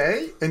just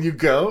pay and you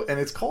go. And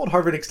it's called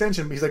Harvard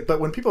Extension. But he's like, but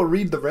when people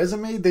read the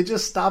resume, they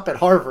just stop at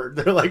Harvard.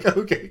 They're like,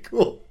 okay,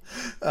 cool.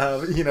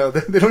 They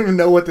don't even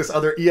know what this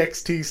other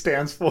EXT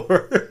stands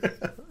for.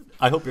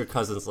 I hope your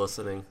cousin's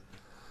listening.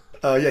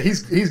 Yeah,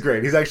 he's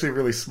great. He's actually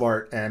really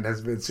smart and has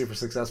been super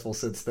successful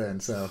since then.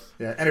 So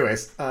yeah.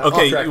 Anyways,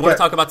 okay. You want to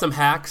talk about some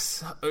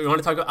hacks? I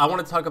want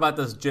to talk about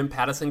this Jim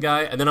Pattison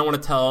guy, and then I want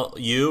to tell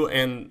you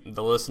and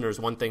the listeners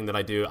one thing that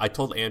I do. I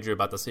told Andrew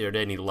about this the other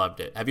day, and he loved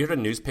it. Have you heard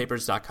of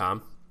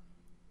newspapers.com?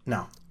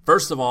 No.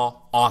 First of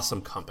all, awesome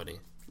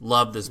company.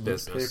 Love this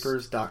business.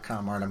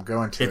 Newspapers.com. All right, I'm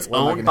going to it's it. What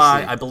am I owned gonna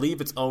by, see? I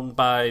believe it's owned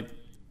by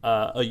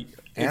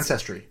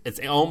Ancestry. It's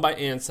owned by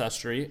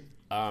Ancestry.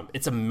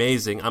 It's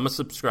amazing. I'm a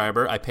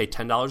subscriber. I pay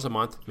 $10 a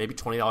month, maybe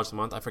 $20 a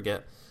month. I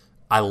forget.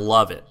 I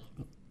love it.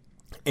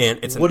 And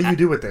it's what do you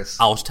do with this?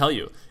 I'll tell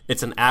you.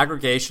 It's an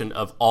aggregation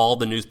of all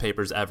the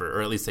newspapers ever,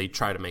 or at least they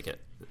try to make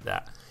it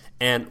that.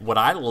 And what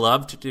I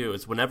love to do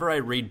is whenever I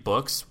read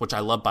books, which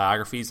I love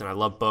biographies and I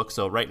love books.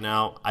 So right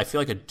now, I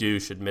feel like a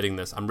douche admitting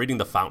this. I'm reading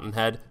The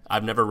Fountainhead.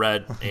 I've never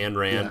read Ayn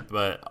Rand,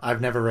 but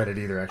I've never read it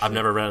either, actually. I've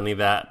never read any of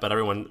that, but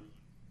everyone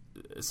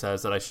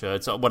says that I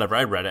should. So whatever,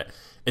 I read it.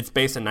 It's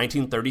based in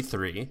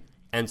 1933.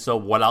 And so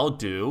what I'll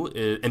do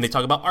is, and they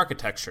talk about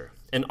architecture.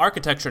 And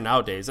architecture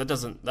nowadays,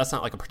 that's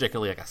not like a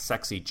particularly like a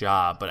sexy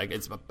job, but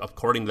it's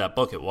according to that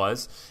book it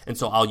was. And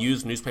so I'll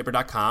use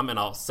newspaper.com and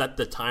I'll set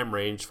the time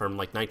range from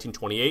like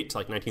 1928 to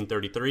like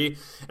 1933.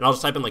 And I'll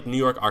just type in like New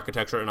York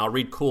architecture and I'll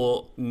read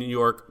cool New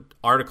York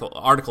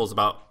articles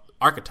about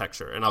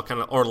architecture. And I'll kind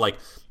of, or like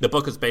the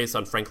book is based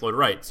on Frank Lloyd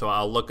Wright. So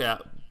I'll look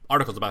at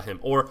articles about him.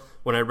 Or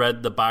when I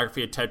read the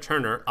biography of Ted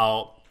Turner,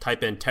 I'll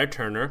type in Ted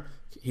Turner.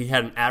 He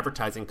had an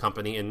advertising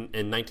company in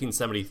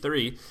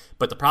 1973,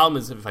 but the problem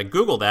is if I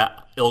Google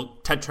that,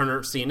 Ted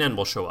Turner CNN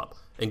will show up.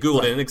 And Google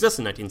didn't exist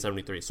in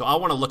 1973. So I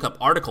want to look up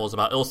articles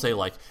about, it'll say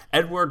like,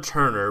 Edward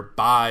Turner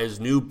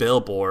buys new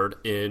billboard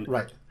in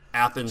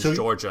Athens,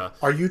 Georgia.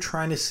 Are you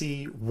trying to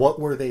see what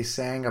were they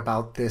saying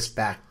about this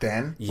back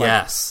then?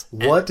 Yes.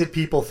 Like, what did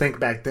people think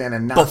back then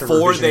and not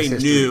before the they history?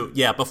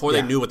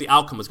 They knew what the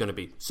outcome was going to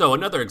be. So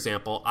another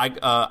example,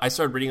 I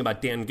started reading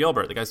about Dan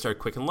Gilbert, the guy who started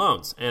Quicken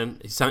Loans, and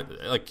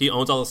he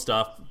owns all this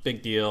stuff,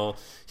 big deal.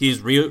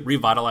 He's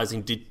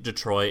revitalizing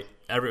Detroit.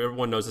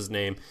 Everyone knows his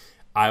name.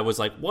 I was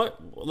like, what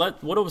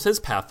was his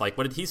path like?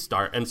 What did he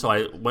start? And so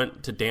I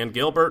went to Dan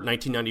Gilbert,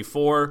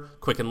 1994,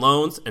 Quicken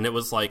Loans, and it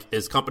was like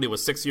his company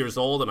was 6 years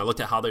old, and I looked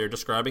at how they were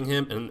describing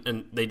him,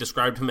 and they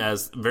described him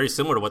as very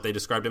similar to what they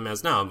described him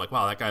as now. I'm like,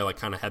 wow, that guy like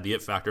kind of had the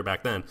it factor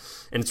back then.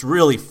 And it's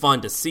really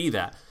fun to see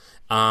that.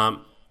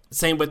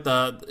 Same with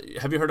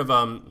have you heard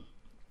of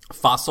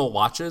Fossil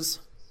Watches?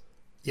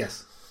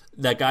 Yes.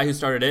 That guy who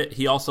started it,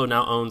 he also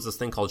now owns this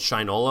thing called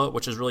Shinola,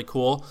 which is really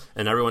cool,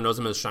 and everyone knows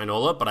him as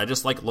Shinola, but I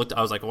just I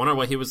wonder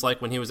what he was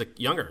like when he was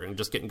younger and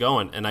just getting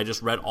going, and I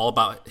just read all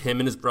about him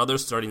and his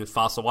brothers starting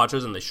Fossil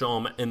Watches, and they show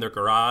him in their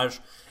garage,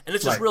 and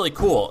it's just really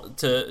cool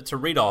to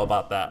read all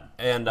about that,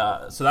 and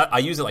so that I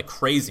use it like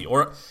crazy,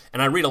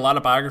 and I read a lot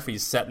of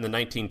biographies set in the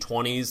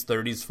 1920s,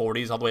 30s,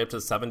 40s, all the way up to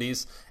the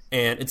 70s,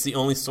 and it's the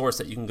only source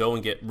that you can go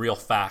and get real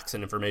facts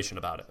and information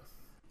about it.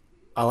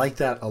 I like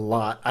that a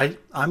lot.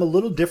 I'm a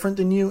little different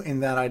than you in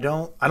that I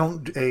don't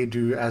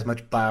do as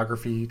much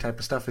biography type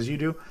of stuff as you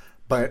do,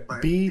 but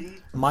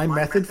my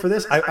method for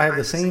this, I have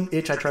the same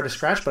itch I try to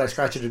scratch, but I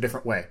scratch it a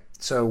different way.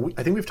 So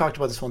I think we've talked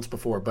about this once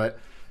before, but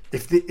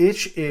if the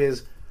itch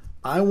is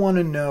I want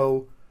to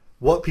know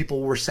what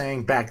people were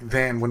saying back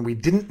then when we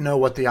didn't know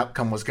what the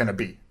outcome was going to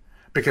be,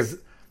 because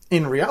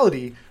in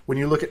reality, when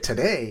you look at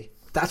today,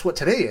 that's what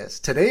today is.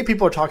 Today,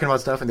 people are talking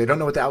about stuff and they don't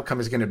know what the outcome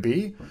is going to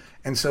be.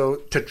 And so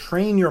to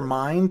train your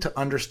mind to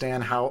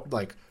understand how,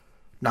 like,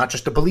 not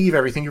just to believe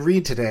everything you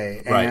read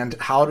today and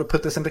how to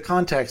put this into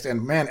context.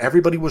 And man,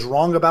 everybody was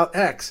wrong about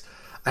X.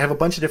 I have a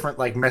bunch of different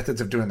like methods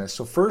of doing this.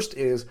 So first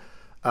is,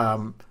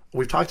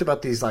 we've talked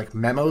about these like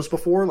memos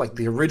before, like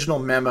the original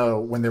memo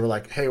when they were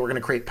like, hey, we're going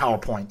to create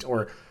PowerPoint,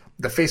 or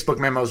the Facebook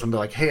memos when they're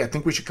like, hey, I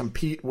think we should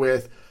compete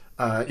with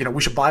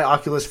we should buy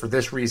Oculus for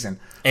this reason.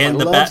 And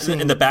the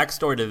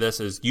backstory to this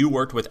is you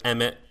worked with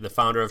Emmett, the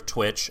founder of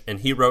Twitch, and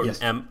he wrote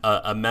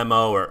a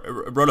memo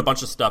or wrote a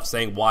bunch of stuff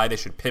saying why they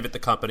should pivot the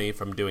company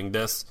from doing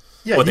this,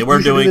 what they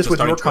were doing this to with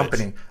starting your Twitch.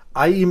 company.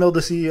 I emailed the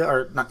CEO,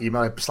 or not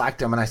emailed, I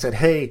Slacked him, and I said,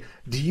 hey,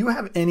 do you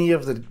have any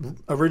of the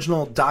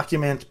original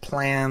document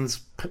plans,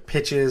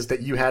 pitches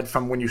that you had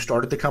from when you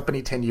started the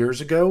company 10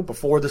 years ago,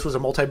 before this was a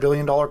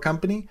multi-billion-dollar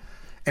company?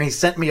 And he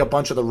sent me a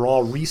bunch of the raw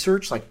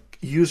research, like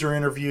user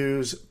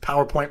interviews,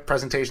 PowerPoint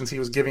presentations he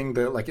was giving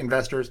the like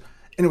investors,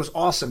 and it was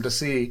awesome to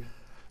see.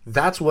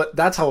 That's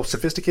how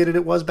sophisticated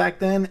it was back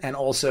then, and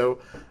also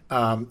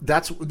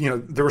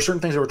there were certain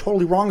things they were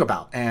totally wrong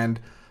about, and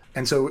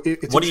so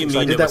it's. What do you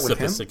mean it was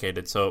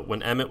sophisticated? So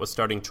when Emmett was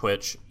starting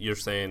Twitch, you're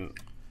saying.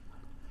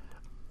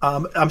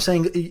 I'm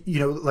saying,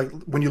 like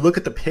when you look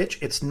at the pitch,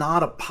 it's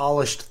not a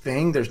polished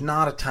thing. There's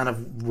not a ton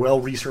of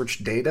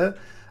well-researched data.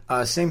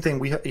 Same thing.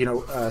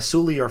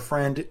 Sully, our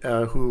friend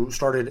who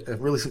started a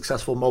really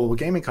successful mobile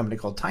gaming company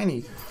called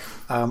Tinyco.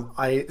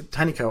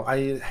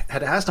 I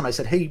had asked him. I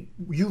said, "Hey,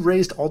 you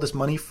raised all this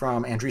money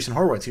from Andreessen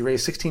Horowitz. He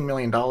raised $16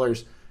 million,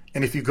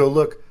 and if you go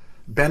look,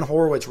 Ben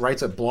Horowitz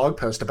writes a blog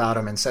post about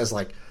him and says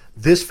like,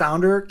 this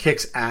founder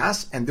kicks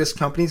ass, and this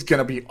company's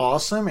gonna be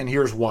awesome, and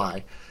here's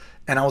why."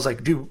 And I was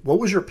like, "Dude, what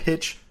was your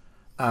pitch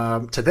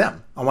to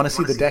them? I want to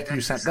see the deck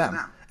you sent them."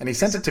 And he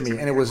sent it to me,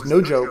 and it was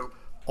no joke,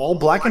 all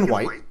black and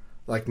white.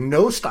 Like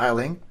no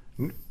styling,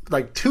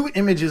 like 2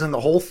 images in the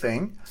whole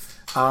thing.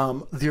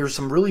 There's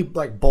some really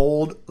like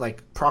bold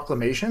like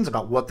proclamations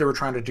about what they were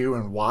trying to do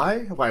and why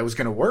it was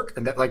going to work,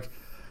 and that like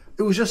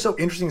it was just so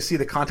interesting to see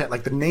the content.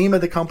 Like the name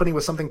of the company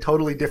was something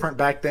totally different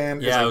back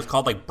then. Yeah, it was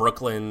called like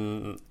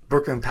Brooklyn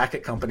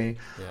Packet Company.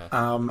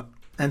 Yeah.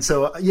 And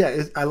so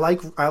yeah, I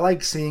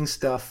like seeing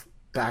stuff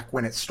back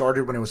when it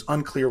started, when it was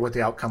unclear what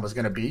the outcome was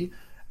going to be.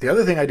 The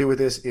other thing I do with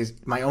this is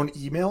my own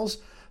emails.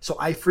 So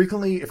I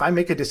frequently, if I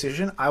make a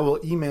decision, I will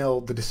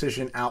email the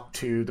decision out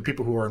to the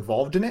people who are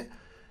involved in it.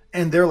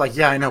 And they're like,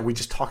 yeah, I know, we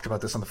just talked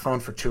about this on the phone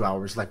for 2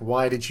 hours. Like,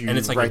 why did you And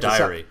it's like write a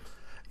diary.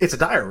 It's a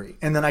diary.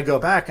 And then I go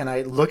back and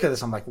I look at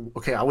this. I'm like,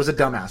 okay, I was a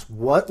dumbass.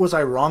 What was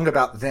I wrong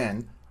about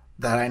then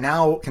that I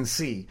now can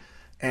see?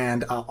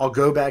 And I'll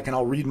go back and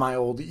I'll read my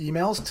old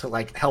emails to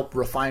like help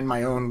refine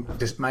my own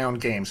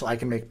game so I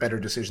can make better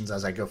decisions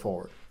as I go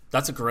forward.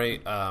 That's a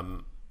great...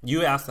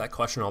 you ask that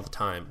question all the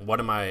time.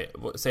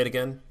 Say it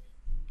again.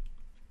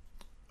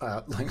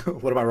 Like,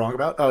 what am I wrong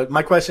about?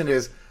 My question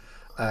is,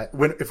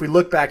 if we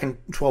look back in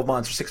 12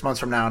 months or 6 months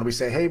from now and we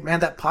say, hey,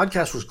 man, that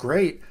podcast was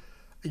great.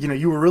 You know,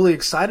 you were really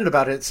excited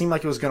about it. It seemed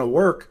like it was going to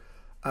work.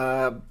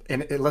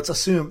 Let's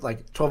assume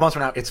like 12 months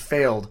from now, it's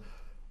failed.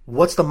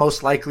 What's the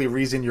most likely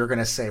reason you're going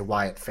to say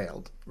why it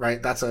failed,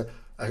 right? That's a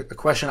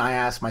question I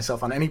ask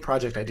myself on any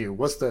project I do.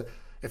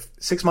 If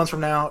 6 months from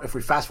now, if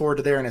we fast forward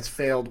to there and it's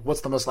failed,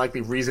 what's the most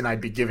likely reason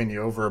I'd be giving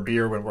you over a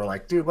beer when we're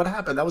like, dude, what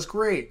happened? That was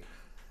great.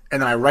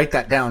 And then I write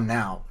that down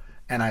now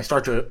and I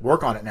start to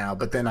work on it now.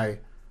 But then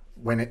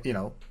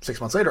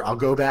 6 months later, I'll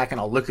go back and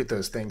I'll look at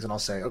those things and I'll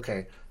say,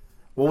 okay,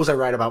 what was I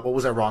right about? What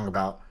was I wrong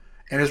about?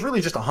 And it's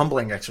really just a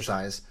humbling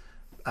exercise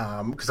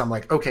because I'm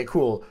like, okay,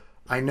 cool.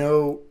 I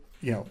know,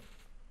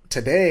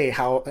 today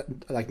how,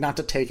 like, not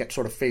to take at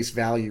sort of face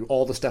value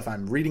all the stuff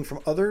I'm reading from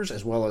others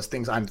as well as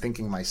things I'm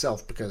thinking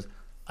myself, because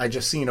I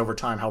just seen over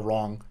time how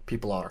wrong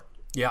people are.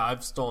 Yeah,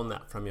 I've stolen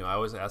that from you. I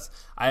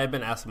have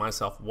been asking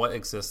myself what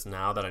exists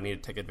now that I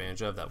need to take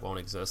advantage of that won't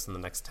exist in the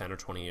next 10 or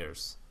 20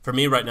 years. For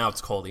me right now,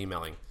 it's cold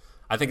emailing.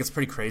 I think it's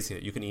pretty crazy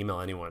that you can email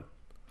anyone.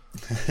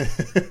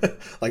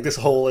 Like this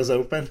hole is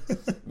open.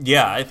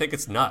 Yeah, I think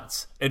it's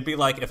nuts. It'd be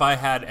like if I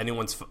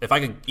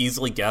could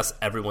easily guess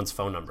everyone's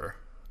phone number.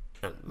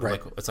 And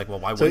right. It's like, well,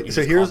 why wouldn't you?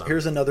 So just call them?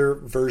 here's another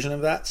version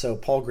of that. So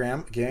Paul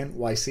Graham, again,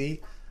 YC,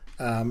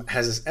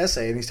 has this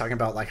essay and he's talking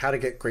about like how to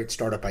get great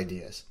startup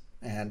ideas.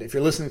 And if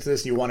you're listening to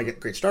this and you want to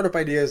get great startup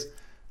ideas,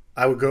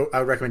 I would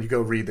recommend you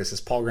go read this. It's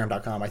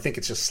paulgraham.com. I think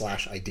it's just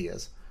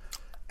 /ideas.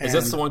 Is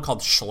this the one called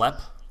Schlep?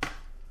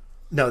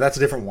 No, that's a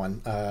different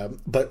one.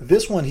 But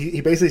this one,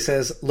 he basically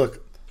says,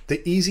 look,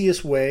 the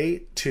easiest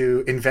way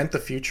to invent the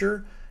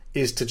future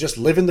is to just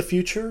live in the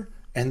future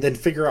and then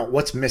figure out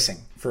what's missing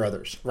for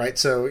others, right?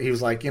 So he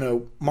was like,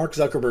 Mark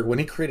Zuckerberg, when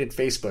he created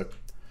Facebook,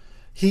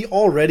 he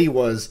already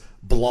was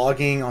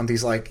blogging on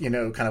these kind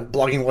of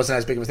blogging wasn't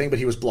as big of a thing, but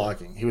he was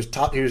blogging. He was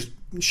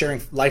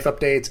sharing life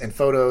updates and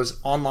photos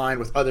online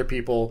with other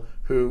people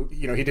who,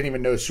 he didn't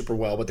even know super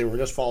well, but they were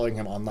just following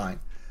him online.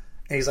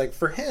 And he's like,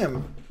 for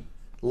him,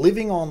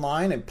 living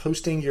online and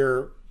posting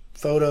your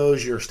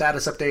photos, your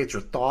status updates,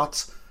 your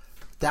thoughts,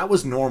 that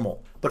was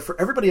normal. But for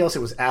everybody else, it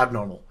was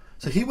abnormal.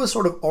 So he was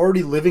sort of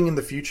already living in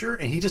the future,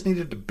 and he just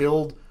needed to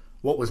build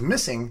what was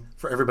missing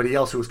for everybody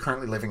else who was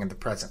currently living in the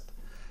present.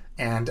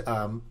 And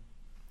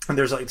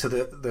there's like, so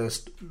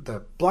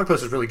the blog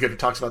post is really good. It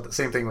talks about the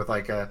same thing with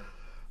like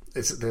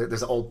there's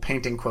an old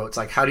painting quote. It's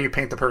like, how do you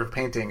paint the perfect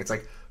painting? It's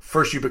like,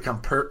 first you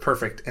become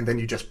perfect and then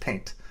you just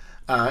paint.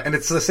 And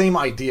it's the same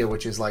idea,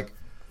 which is like,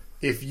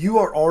 if you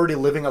are already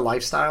living a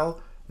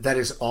lifestyle that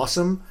is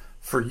awesome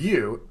for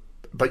you,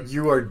 but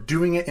you are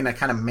doing it in a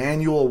kind of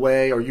manual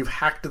way, or you've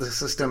hacked the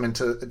system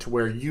into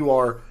where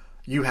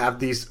you have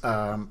these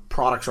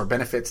products or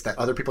benefits that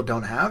other people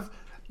don't have,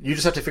 you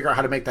just have to figure out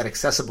how to make that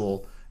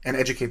accessible and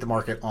educate the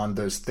market on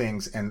those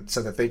things, and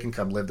so that they can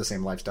come live the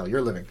same lifestyle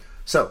you're living.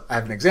 So I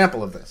have an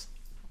example of this.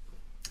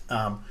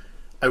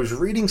 I was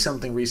reading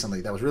something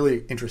recently that was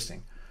really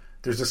interesting.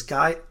 There's this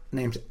guy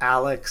named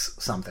Alex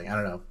something. I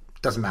don't know.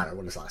 Doesn't matter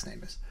what his last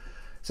name is.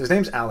 So his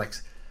name's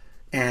Alex,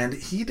 and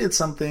he did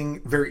something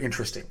very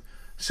interesting.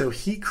 So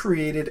he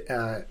created,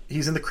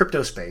 he's in the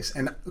crypto space,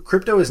 and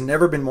crypto has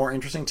never been more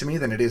interesting to me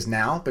than it is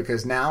now,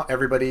 because now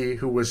everybody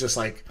who was just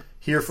like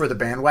here for the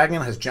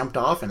bandwagon has jumped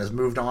off and has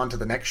moved on to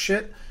the next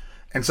shit.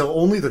 And so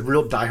only the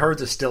real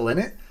diehards are still in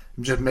it,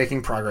 just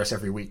making progress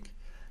every week.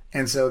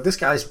 And so this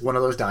guy's one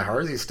of those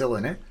diehards. He's still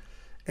in it.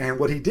 And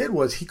what he did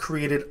was he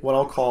created what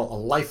I'll call a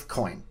life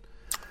coin.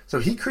 So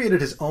he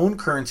created his own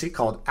currency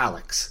called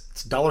Alex.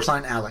 It's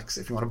 $Alex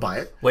if you want to buy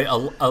it. Wait, a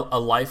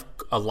life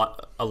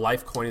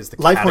coin is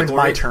the life category? coin's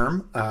my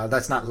term.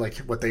 That's not like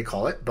what they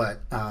call it, but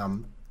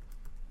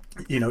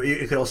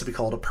it could also be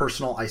called a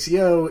personal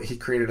ICO. He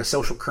created a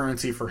social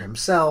currency for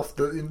himself.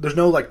 There's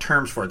no like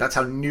terms for it. That's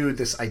how new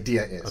this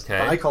idea is. Okay.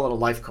 But I call it a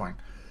life coin.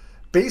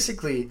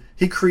 Basically,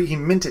 he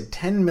minted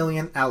 10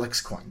 million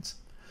Alex coins.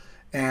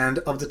 And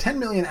of the 10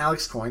 million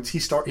Alex coins, he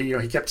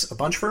kept a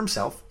bunch for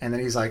himself, and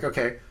then he's like,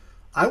 okay,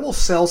 I will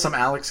sell some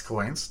Alex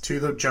coins to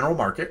the general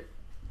market.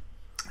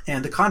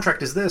 And the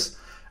contract is this.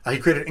 He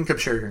created an income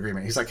sharing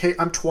agreement. He's like, hey,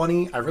 I'm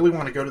 20. I really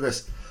want to go to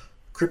this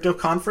crypto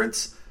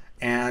conference.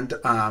 And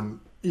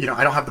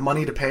I don't have the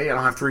money to pay. I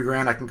don't have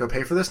 $3,000. I can go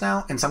pay for this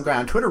now. And some guy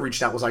on Twitter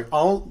reached out, was like,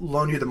 I'll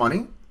loan you the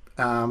money.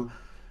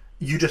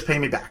 You just pay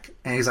me back.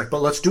 And he's like,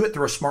 but let's do it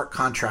through a smart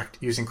contract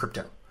using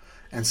crypto.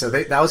 And so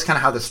that was kind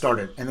of how this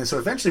started. And then so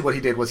eventually what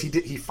he did was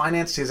he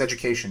financed his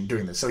education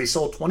doing this. So he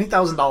sold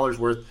 $20,000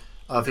 worth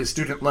of his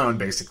student loan,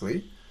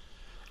 basically.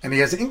 And he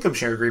has an income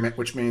share agreement,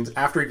 which means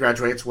after he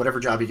graduates,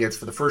 whatever job he gets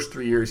for the first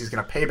 3 years, he's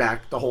going to pay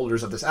back the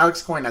holders of this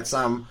Alex coin at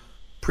some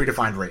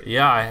predefined rate.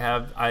 Yeah, I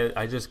have.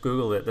 I just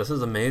Googled it. This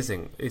is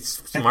amazing.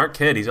 It's a smart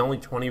kid. He's only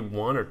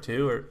 21 or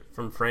 2 or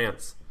from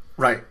France.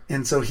 Right.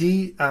 And so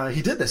he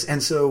did this.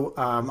 And so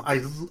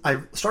I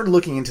started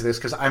looking into this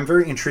because I'm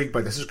very intrigued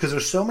by this, because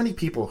there's so many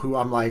people who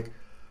I'm like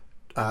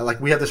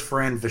we have this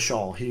friend,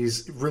 Vishal.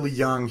 He's really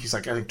young. He's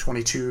like, I think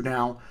 22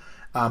 now.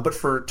 But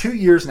for 2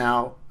 years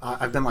now,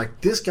 I've been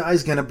like, this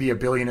guy's going to be a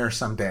billionaire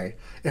someday.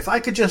 If I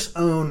could just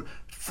own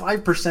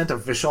 5%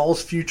 of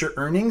Vishal's future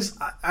earnings,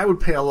 I would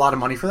pay a lot of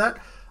money for that.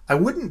 I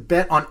wouldn't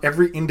bet on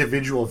every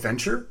individual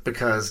venture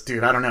because,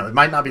 dude, I don't know. It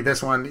might not be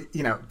this one,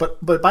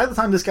 but by the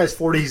time this guy's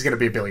 40, he's going to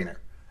be a billionaire.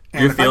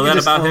 And you feel that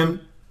about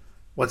him?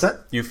 What's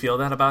that? You feel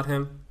that about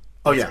him?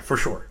 Oh, yeah, for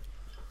sure.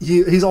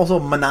 He's also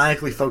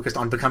maniacally focused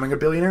on becoming a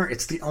billionaire.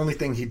 It's the only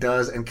thing he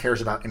does and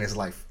cares about in his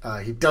life.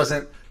 He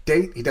doesn't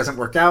date. He doesn't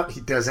work out.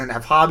 He doesn't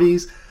have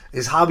hobbies.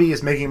 His hobby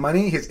is making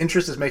money. His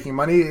interest is making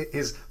money.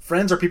 His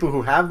friends are people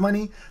who have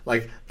money.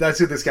 Like, that's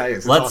who this guy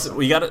is. Awesome.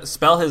 We got to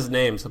spell his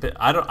name. So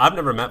I've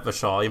never met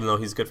Vishal, even though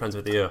he's good friends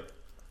with you.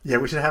 Yeah,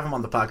 we should have him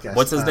on the podcast.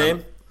 What's his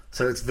name?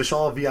 So it's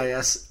Vishal,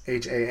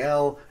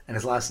 Vishal, and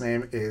his last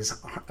name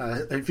is,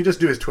 if you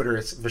just do his Twitter,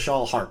 it's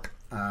Vishal Harp.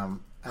 How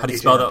do you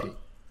spell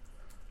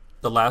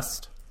the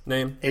last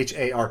name?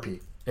 Harp.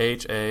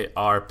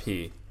 Harp.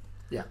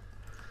 Yeah.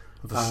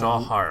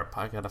 Vishal Harp.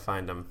 I got to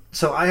find him.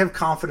 So I have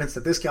confidence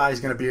that this guy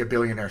is going to be a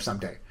billionaire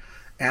someday.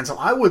 And so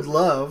I would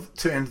love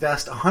to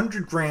invest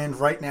 $100,000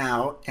 right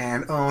now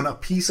and own a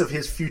piece of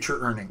his future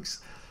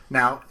earnings.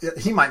 Now,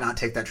 he might not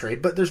take that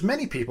trade, but there's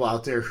many people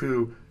out there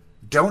who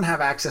don't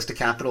have access to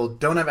capital,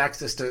 don't have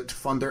access to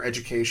fund their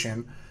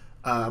education,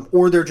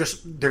 or they're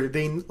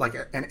like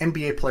an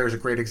NBA player is a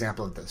great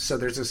example of this. So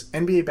there's this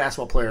NBA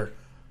basketball player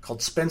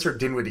called Spencer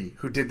Dinwiddie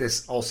who did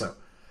this also.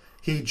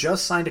 He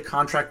just signed a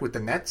contract with the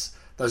Nets.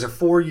 That was a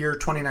 4-year,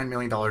 $29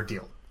 million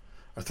deal.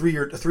 A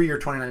three-year,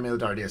 $29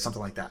 million deal,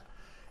 something like that.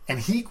 And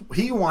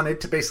he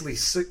wanted to basically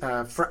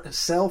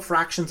sell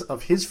fractions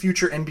of his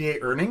future NBA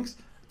earnings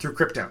through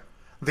crypto.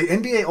 The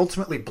NBA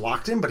ultimately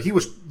blocked him, but he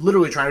was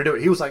literally trying to do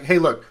it. He was like, hey,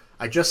 look,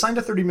 I just signed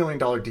a $30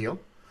 million deal,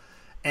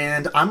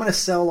 and I'm going to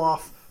sell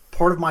off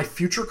part of my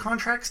future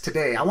contracts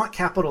today. I want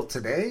capital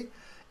today,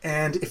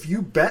 and if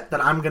you bet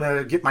that I'm going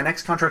to get my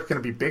next contract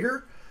going to be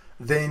bigger,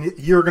 then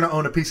you're going to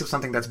own a piece of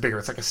something that's bigger.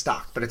 It's like a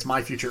stock, but it's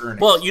my future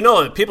earnings.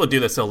 Well, people do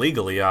this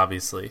illegally,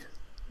 obviously.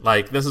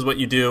 Like, this is what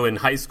you do in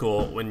high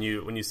school when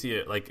you see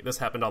it. Like, this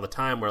happened all the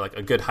time where, like,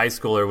 a good high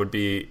schooler would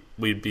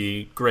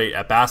be great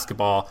at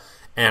basketball,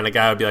 and a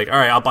guy would be like, all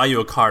right, I'll buy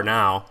you a car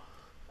now,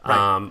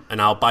 right.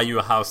 And I'll buy you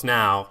a house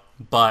now,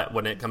 but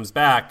when it comes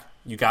back,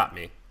 you got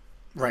me.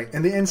 Right,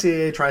 and the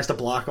NCAA tries to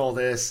block all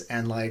this,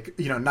 and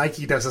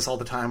Nike does this all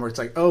the time, where it's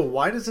like, oh,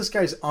 why does this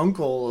guy's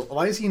uncle?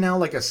 Why is he now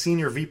like a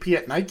senior VP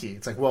at Nike?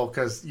 It's like, well,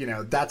 because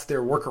that's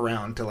their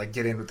workaround to like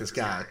get in with this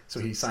guy,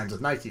 so he signs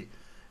with Nike.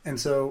 And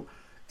so,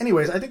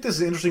 anyways, I think this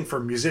is interesting for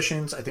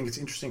musicians. I think it's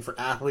interesting for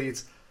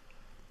athletes.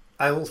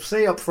 I will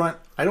say up front,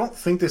 I don't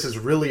think this is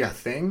really a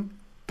thing,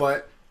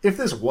 but if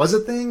this was a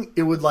thing,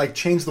 it would like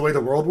change the way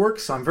the world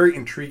works. So I'm very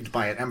intrigued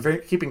by it. I'm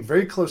keeping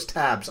very close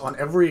tabs on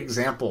every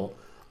example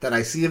that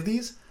I see of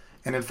these.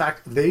 And in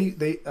fact,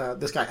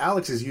 this guy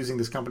Alex is using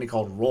this company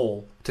called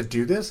Roll to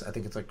do this. I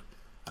think it's like,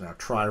 I don't know,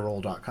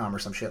 tryroll.com or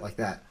some shit like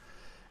that.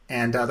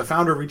 And the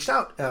founder reached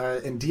out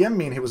and DM'd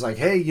me, and he was like,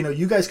 hey,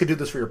 you guys could do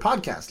this for your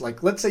podcast.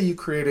 Like, let's say you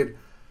created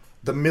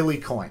the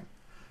Milli coin,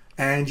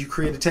 and you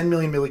created 10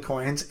 million Milli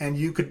coins, and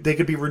they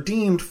could be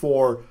redeemed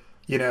for,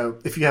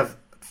 if you have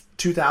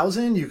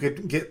 2,000, you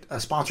could get a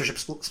sponsorship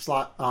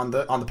slot on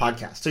the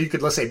podcast. So you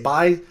could, let's say,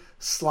 buy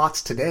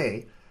slots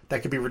today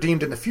that could be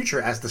redeemed in the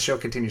future as the show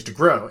continues to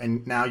grow,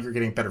 and now you're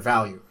getting better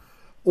value.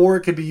 Or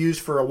it could be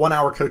used for a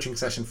 1-hour coaching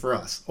session for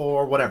us,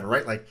 or whatever,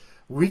 right? Like,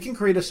 we can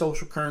create a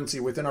social currency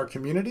within our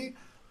community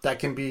that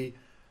can be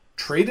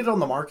traded on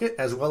the market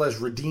as well as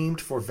redeemed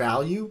for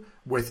value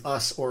with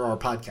us or our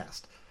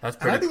podcast. That's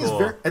pretty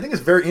cool. I think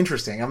it's very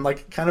interesting. I'm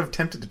like kind of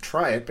tempted to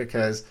try it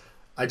because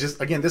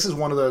this is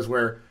one of those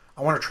where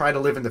I want to try to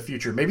live in the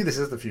future. Maybe this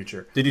is the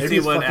future. Did you Maybe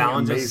see what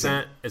Alan just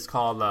sent? It's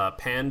called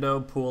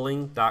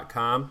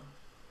pandopooling.com.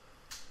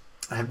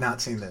 I have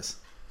not seen this.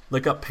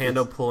 Look up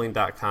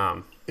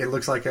pandopooling.com. It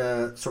looks like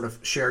a sort of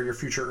share your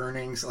future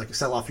earnings, like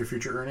sell off your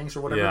future earnings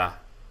or whatever. Yeah.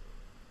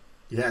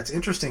 Yeah, it's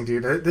interesting,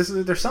 dude.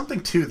 There's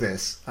something to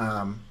this.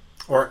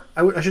 Or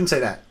I shouldn't say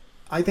that.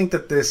 I think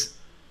that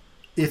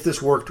if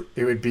this worked,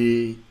 it would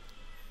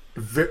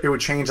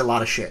change a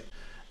lot of shit.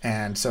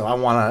 And so I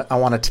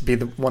want it to be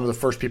one of the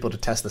first people to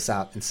test this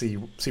out and see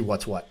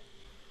what's what.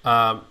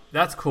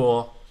 That's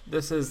cool.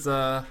 This is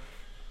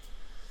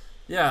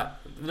Yeah,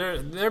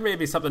 there may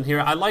be something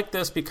here. I like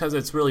this because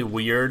it's really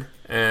weird,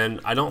 and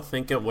I don't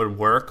think it would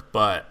work,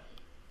 but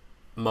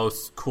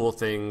most cool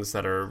things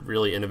that are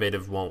really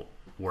innovative won't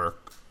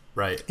work,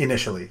 right?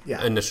 Initially,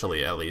 yeah.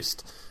 Initially, at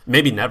least.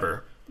 Maybe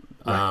never.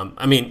 Right.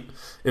 I mean,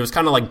 it was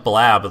kind of like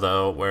Blab,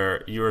 though,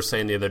 where you were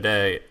saying the other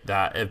day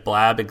that if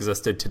Blab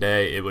existed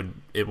today, it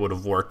would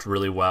have worked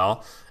really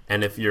well.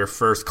 And if your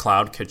first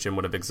cloud kitchen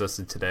would have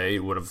existed today,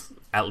 it would have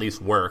at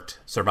least worked,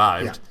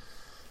 survived. Yeah.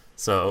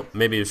 So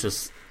maybe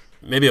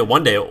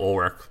one day it will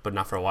work, but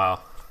not for a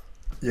while.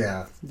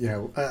 Yeah,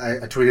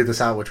 I tweeted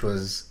this out, which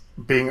was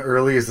being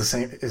early is the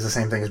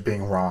same thing as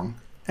being wrong.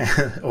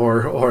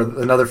 or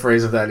another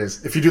phrase of that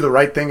is, if you do the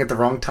right thing at the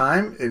wrong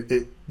time,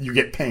 you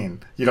get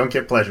pain. You don't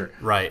get pleasure.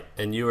 Right,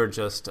 and you were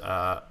just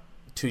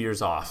 2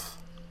 years off.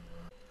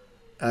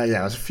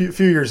 Yeah, I was a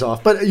few years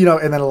off. But,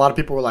 and then a lot of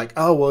people were like,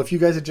 oh, well, if you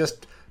guys had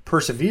just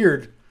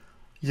persevered,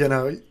 yeah,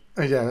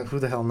 who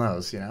the hell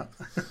knows,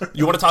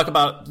 You want to talk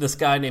about this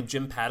guy named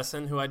Jim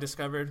Pattison, who I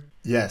discovered?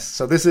 Yes,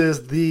 so this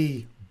is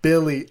the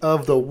Billy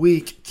of the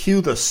Week. Cue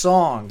the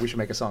song. We should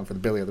make a song for the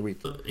Billy of the Week.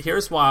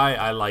 Here's why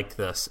I like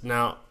this.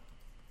 Now,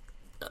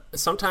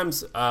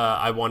 sometimes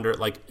I wonder,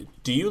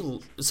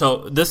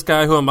 so this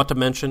guy who I'm about to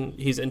mention,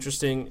 he's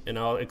interesting, and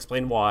I'll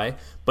explain why,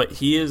 but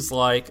he is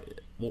like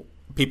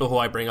people who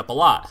I bring up a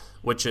lot,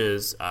 which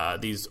is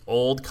these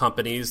old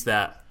companies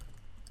that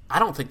I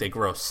don't think they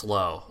grow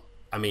slow.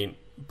 I mean,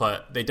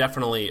 but they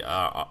definitely,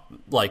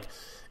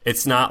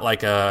 it's not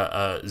like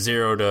a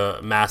zero to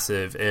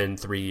massive in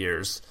 3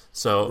 years.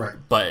 So, right.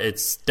 But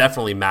it's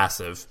definitely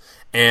massive.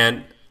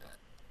 And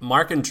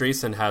Mark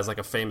Andreessen has like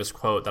a famous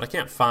quote that I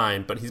can't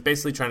find, but he's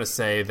basically trying to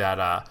say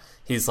that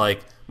he's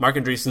like, Mark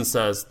Andreessen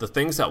says, the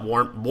things that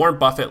Warren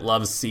Buffett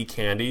loves sea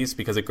candies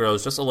because it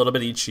grows just a little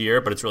bit each year,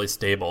 but it's really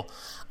stable.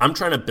 I'm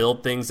trying to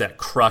build things that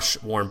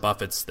crush Warren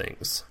Buffett's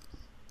things.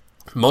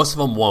 Most of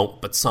them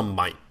won't, but some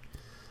might.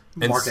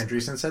 And Mark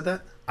Andreessen said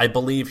that? I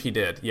believe he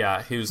did.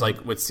 Yeah, he was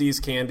like, with See's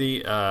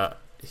Candy,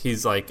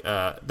 he's like,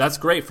 that's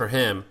great for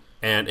him,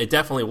 and it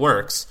definitely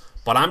works,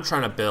 but I'm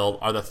trying to build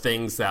are the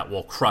things that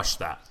will crush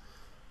that.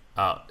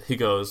 He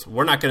goes,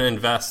 we're not going to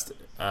invest,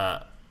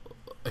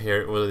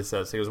 here, what he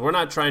says, he goes, we're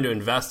not trying to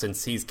invest in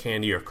See's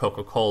Candy or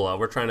Coca-Cola.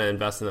 We're trying to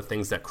invest in the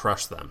things that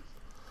crush them.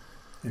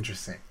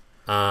 Interesting.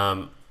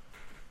 So,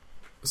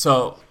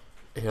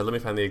 here, let me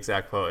find the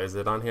exact quote. Is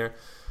it on here?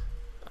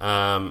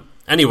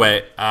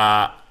 Anyway,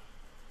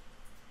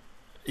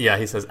 yeah,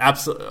 he says,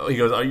 absolutely. He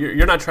goes, oh,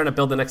 you're not trying to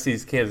build the next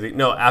See's Candy.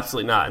 No,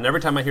 absolutely not. And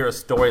every time I hear a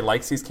story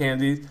like See's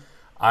Candy,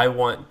 I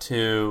want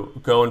to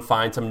go and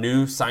find some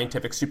new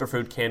scientific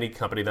superfood candy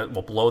company that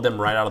will blow them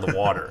right out of the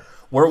water.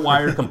 We're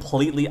wired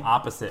completely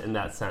opposite in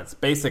that sense.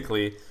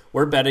 Basically,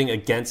 we're betting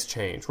against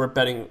change.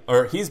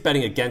 He's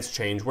betting against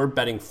change. We're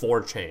betting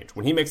for change.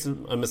 When he makes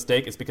a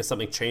mistake, it's because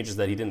something changes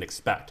that he didn't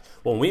expect.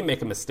 When we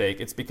make a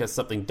mistake, it's because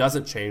something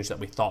doesn't change that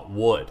we thought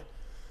would.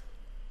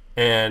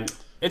 And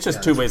it's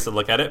just two ways to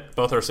look at it.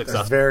 Both are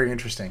successful. That's very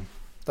interesting.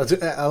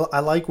 I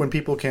like when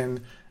people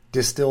can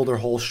distill their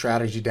whole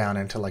strategy down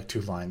into like 2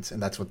 lines,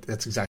 and that's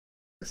exactly.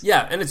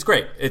 Yeah, and it's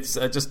great. It's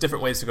just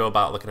different ways to go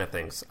about looking at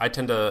things.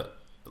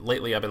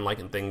 Lately I've been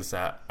liking things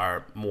that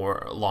are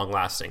more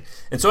long-lasting.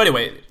 And so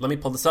anyway, let me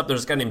pull this up.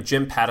 There's a guy named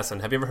Jim Pattison.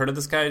 Have you ever heard of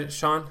this guy,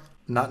 Sean?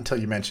 Not until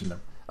you mentioned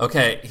him.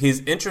 Okay, he's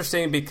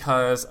interesting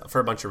because for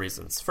a bunch of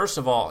reasons. First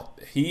of all,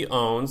 he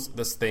owns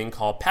this thing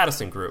called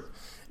Pattison Group.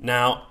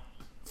 Now,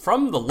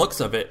 from the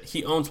looks of it,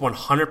 he owns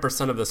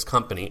 100% of this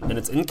company, and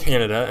it's in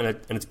Canada,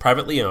 and it's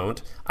privately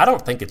owned. I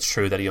don't think it's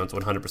true that he owns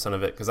 100%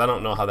 of it, because I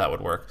don't know how that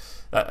would work.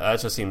 That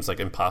just seems like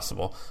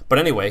impossible. But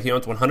anyway, he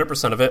owns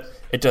 100% of it.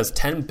 It does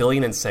 $10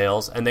 billion in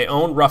sales, and they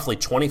own roughly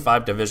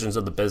 25 divisions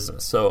of the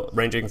business. So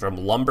ranging from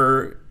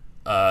lumber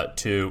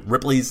to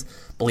Ripley's,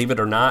 believe it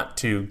or not,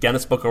 to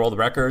Guinness Book of World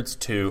Records,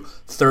 to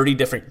 30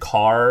 different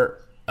car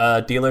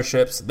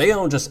dealerships. They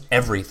own just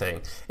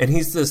everything. And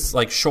he's this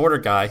like shorter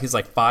guy. He's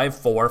like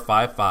 5'4",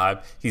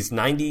 5'5". He's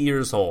 90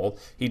 years old.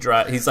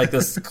 He's like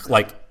this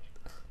like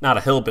not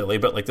a hillbilly,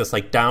 but like this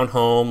like down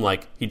home,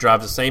 like he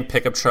drives the same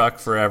pickup truck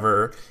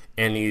forever,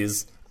 and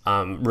he's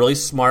really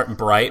smart and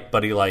bright,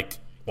 but he like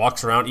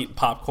walks around eating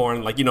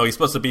popcorn. Like, he's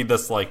supposed to be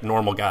this like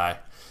normal guy.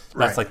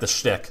 That's like the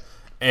shtick.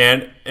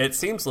 And it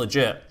seems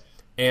legit.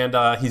 And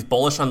he's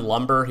bullish on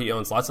lumber. He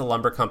owns lots of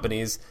lumber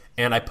companies.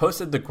 And I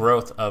posted the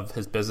growth of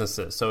his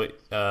businesses. So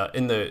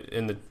in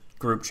the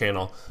group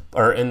channel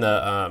or in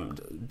the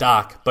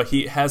doc, but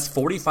he has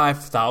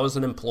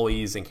 45,000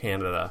 employees in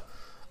Canada.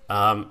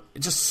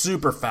 Just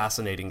super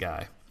fascinating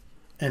guy.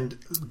 And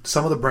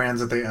some of the brands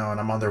that they own,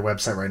 I'm on their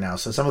website right now.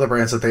 So some of the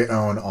brands that they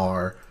own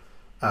are,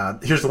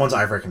 here's the ones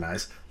I've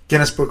recognized: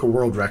 Guinness Book of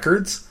World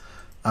Records,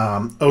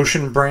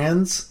 Ocean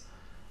Brands,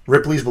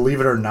 Ripley's Believe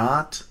It or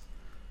Not.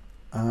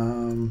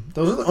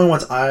 Those are the only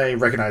ones I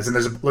recognize, and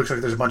looks like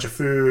there's a bunch of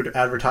food,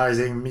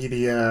 advertising,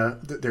 media.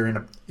 They're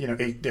in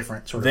 8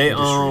 different sort of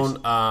industries.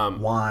 They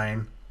own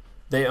wine.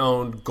 They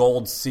own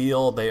Gold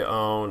Seal. They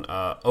own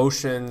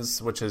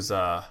Oceans, which is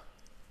that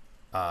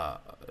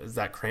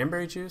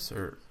cranberry juice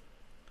or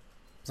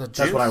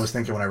That's what I was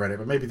thinking when I read it,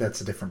 but maybe that's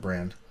a different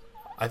brand.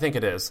 I think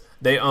it is.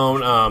 They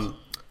own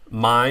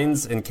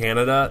mines in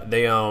Canada.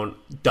 They own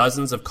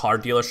dozens of car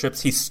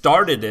dealerships. He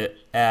started it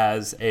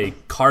as a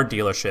car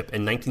dealership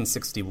in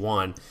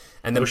 1961.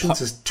 And then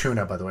Oceans is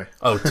tuna, by the way.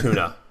 Oh,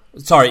 tuna.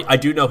 Sorry, I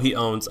do know he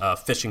owns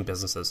fishing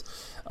businesses.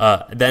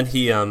 Then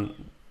he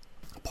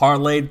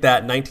parlayed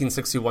that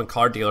 1961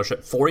 car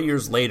dealership. 4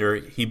 years later,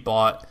 he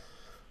bought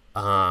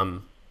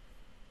a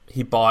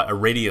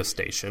radio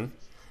station.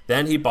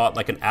 Then he bought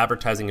like an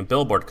advertising and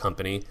billboard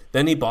company.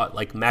 Then he bought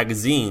like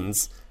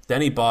magazines.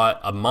 Then he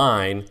bought a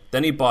mine.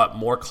 Then he bought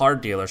more car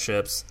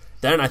dealerships.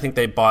 Then I think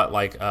they bought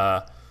like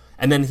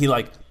and then he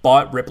like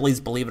bought Ripley's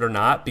Believe It or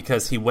Not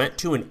because he went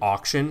to an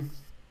auction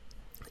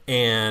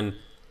and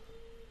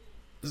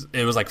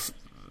it was like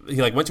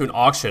he like went to an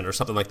auction or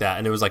something like that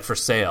and it was like for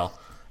sale.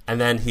 And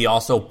then he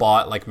also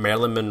bought like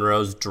Marilyn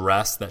Monroe's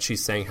dress that she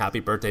sang "Happy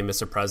Birthday,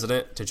 Mr.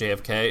 President" to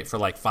JFK for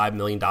like $5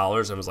 million,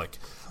 and was like,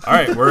 "All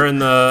right, we're in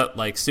the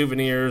like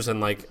souvenirs and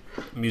like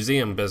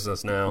museum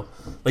business now."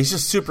 Like, he's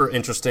just super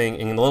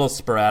interesting and a little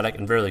sporadic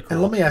and really cool.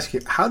 And let me ask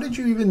you, how did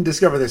you even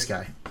discover this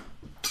guy?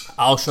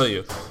 I'll show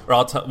you, or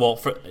I'll tell. Well,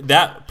 for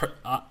that,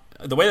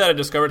 the way that I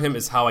discovered him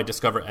is how I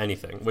discover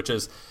anything, which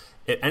is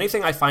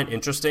anything I find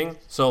interesting.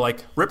 So,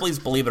 like Ripley's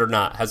Believe It or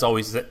Not has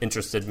always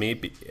interested me.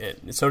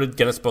 So did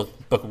Guinness Book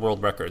of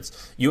World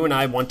Records. You and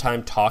I one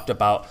time talked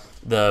about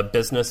the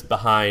business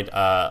behind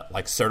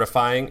like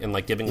certifying and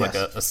like giving like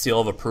a seal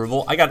of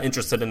approval. I got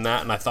interested in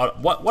that, and I thought,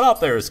 what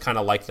out there is kind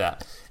of like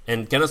that?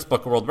 And Guinness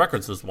Book of World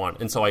Records was one.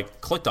 And so I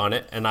clicked on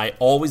it, and I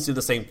always do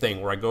the same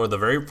thing where I go to the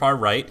very far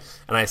right,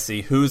 and I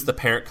see who's the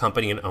parent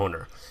company and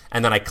owner.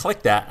 And then I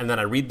click that, and then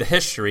I read the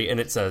history, and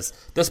it says,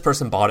 this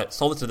person bought it,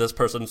 sold it to this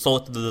person,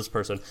 sold it to this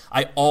person.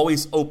 I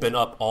always open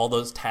up all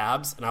those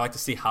tabs, and I like to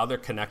see how they're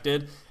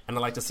connected, and I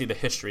like to see the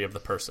history of the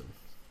person.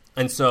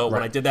 And so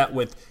when I did that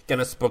with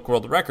Guinness Book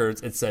World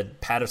Records, it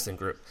said Patterson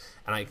Group.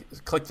 And I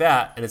click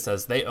that, and it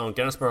says they own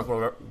Guinness Book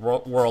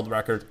World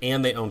Records,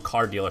 and they own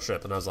car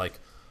dealership. And I was like,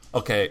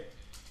 okay,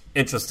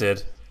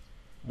 interested.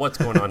 What's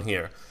going on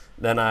here?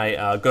 Then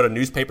I go to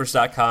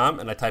newspapers.com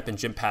and I type in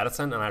Jim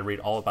Pattison and I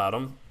read all about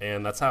him,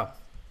 and that's how.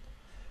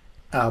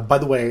 By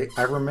the way,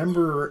 I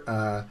remember,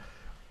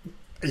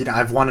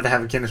 I've wanted to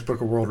have a Guinness Book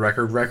of World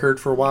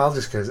record for a while,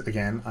 just because,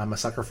 again, I'm a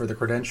sucker for the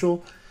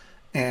credential,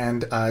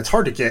 and it's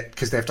hard to get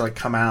because they have to like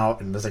come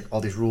out and there's like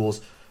all these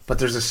rules. But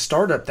there's a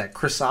startup that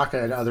Chris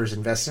Sacca and others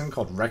invest in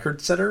called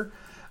Record Setter,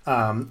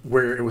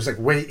 where it was like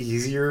way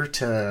easier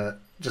to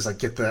just like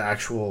get the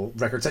actual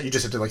record set. You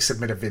just had to like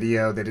submit a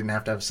video. They didn't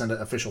have to send an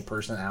official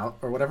person out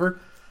or whatever.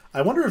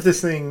 I wonder if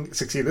this thing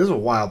succeeded. This was a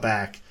while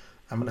back.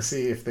 I'm going to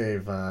see if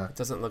they've... it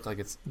doesn't look like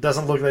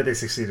they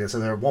succeeded. So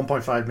they're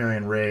 1.5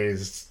 million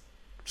raised,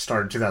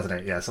 started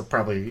 2008. Yeah, so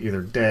probably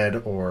either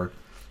dead or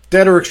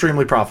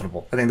extremely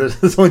profitable. I think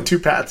there's only two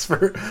paths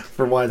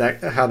for why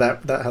how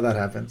that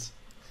happens.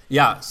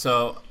 Yeah,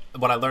 so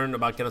what I learned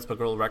about Guinness Book of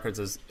World Records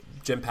is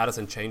Jim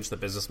Pattison changed the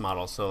business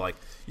model. So like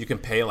you can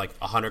pay like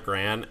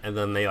 $100,000 and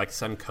then they like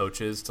send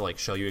coaches to like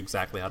show you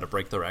exactly how to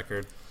break the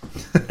record.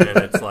 And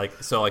it's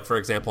like, so like for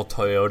example,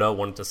 Toyota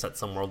wanted to set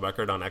some world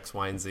record on X,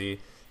 Y, and Z.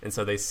 And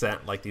so they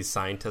sent like these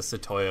scientists to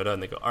Toyota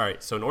and they go, all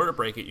right, so in order to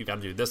break it, you got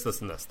to do this, this,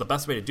 and this. The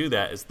best way to do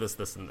that is this,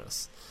 this, and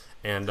this.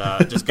 And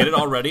just get it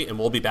all ready and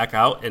we'll be back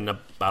out in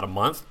about a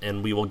month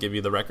and we will give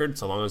you the record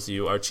so long as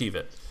you achieve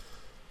it.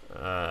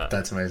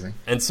 That's amazing.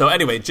 And so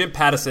anyway, Jim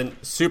Pattison,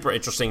 super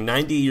interesting,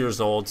 90 years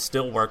old,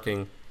 still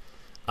working.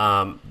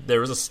 There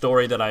was a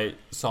story that I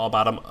saw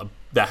about him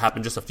that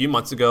happened just a few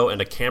months ago, and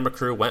a camera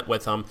crew went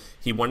with him.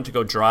 He wanted to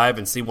go drive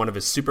and see one of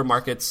his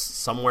supermarkets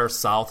somewhere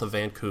south of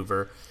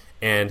Vancouver,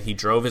 and he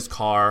drove his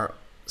car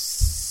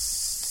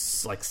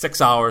like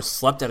 6 hours,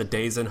 slept at a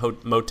Days Inn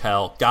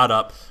motel, got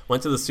up,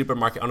 went to the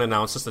supermarket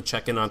unannounced just to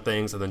check in on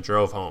things, and then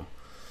drove home.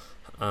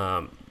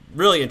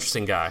 Really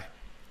interesting guy.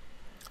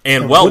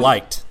 And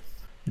well-liked.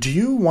 Do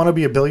you want to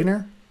be a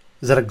billionaire?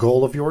 Is that a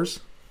goal of yours?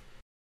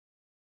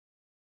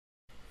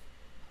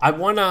 I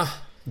want to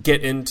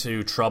get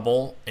into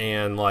trouble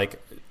and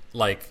like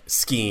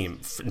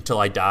scheme until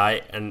I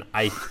die, and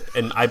I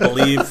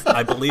believe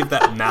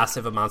that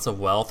massive amounts of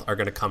wealth are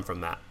going to come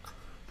from that.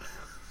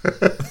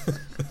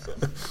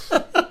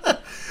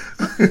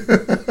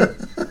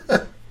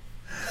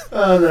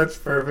 Oh, that's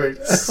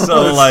perfect.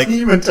 So like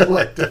scheme until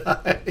I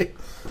die.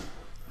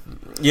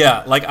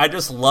 Yeah, like I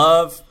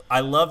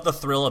love the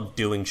thrill of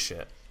doing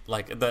shit.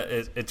 Like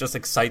it just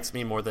excites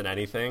me more than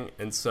anything.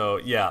 And so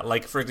yeah,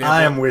 like for example,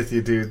 I am with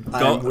you, dude.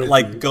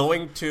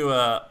 Going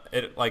to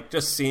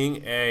just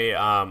seeing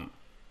a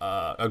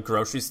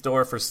grocery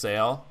store for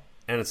sale,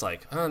 and it's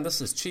like, oh,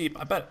 this is cheap.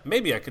 I bet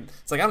maybe I could.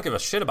 It's like I don't give a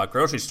shit about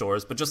grocery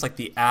stores, but just like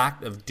the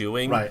act of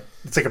doing. Right.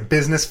 It's like a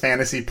business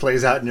fantasy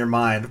plays out in your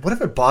mind. What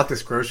if I bought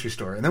this grocery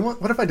store, and then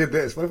what if I did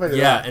this? What if I did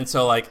that? Yeah, and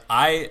so like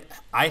I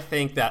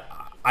think that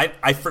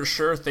I for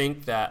sure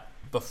think that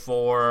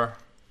before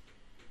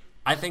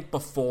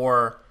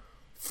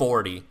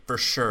 40, for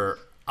sure,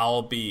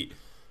 I'll be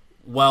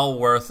well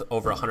worth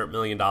over $100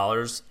 million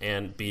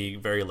and be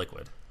very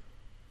liquid.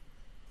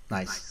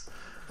 Nice.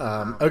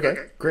 Okay,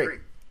 great.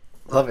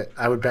 Love it.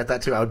 I would bet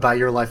that too. I would buy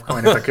your life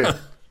coin if I could.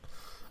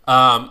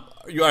 All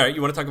right,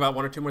 you want to talk about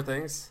one or two more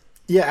things?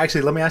 Yeah,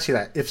 actually, let me ask you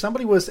that.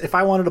 If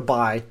I wanted to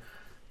buy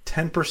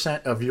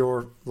 10% of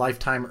your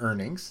lifetime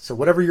earnings, so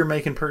whatever you're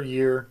making per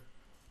year,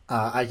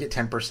 I get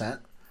 10%.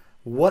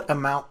 What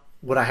amount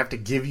would I have to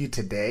give you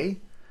today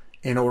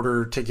in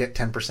order to get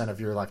 10%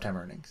 of your lifetime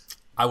earnings?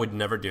 I would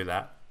never do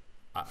that.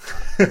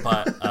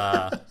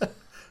 But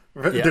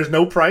there's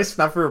no price,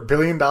 not for $1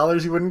 billion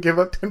you wouldn't give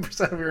up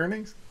 10% of your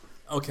earnings?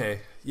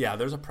 Okay, yeah,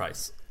 there's a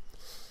price.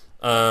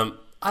 I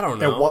don't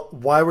know.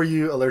 And why were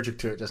you allergic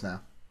to it just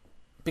now?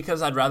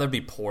 Because I'd rather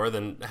be poor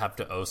than have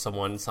to owe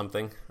someone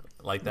something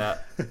like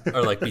that,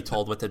 or like be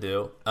told what to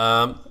do.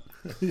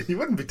 You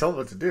wouldn't be told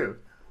what to do.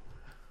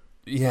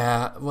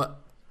 Yeah, well,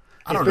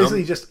 I don't it's know.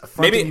 basically just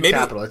fronting maybe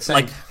capital. It's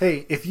saying, like,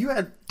 hey, if you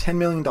had $10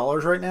 million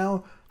right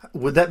now,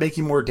 would that make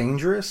you more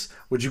dangerous?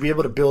 Would you be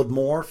able to build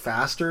more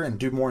faster and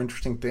do more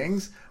interesting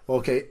things? Well,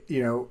 okay,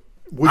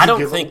 I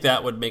don't think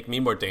that would make me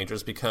more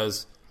dangerous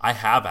because I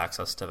have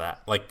access to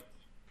that. Like,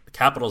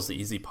 capital is the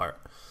easy part.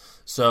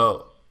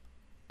 So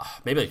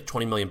maybe like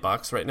 $20 million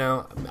right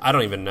now. I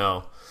don't even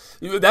know.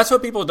 That's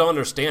what people don't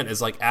understand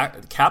is like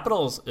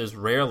capital is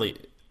rarely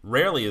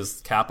is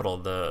capital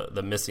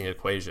the missing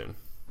equation,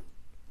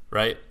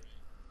 right?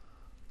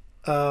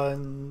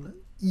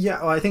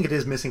 Yeah, well, I think it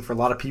is missing for a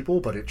lot of people,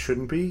 but it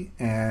shouldn't be.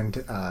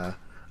 And I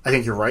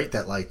think you're right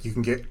that like you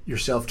can get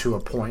yourself to a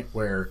point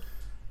where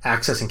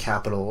accessing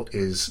capital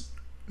is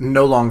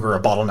no longer a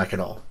bottleneck at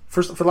all. For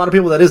a lot of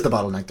people, that is the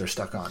bottleneck they're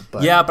stuck on.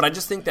 But yeah, but I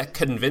just think that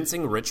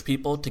convincing rich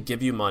people to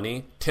give you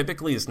money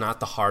typically is not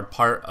the hard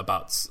part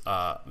about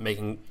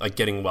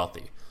getting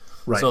wealthy.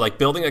 Right. So like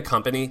building a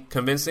company,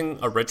 convincing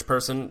a rich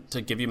person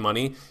to give you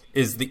money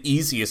is the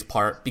easiest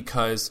part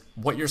because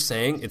what you're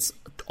saying, it's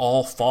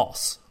all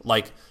false.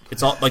 Like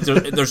it's all like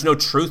there's no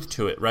truth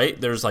to it, right?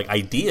 There's like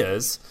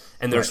ideas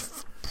and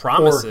there's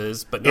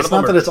promises, but none it's of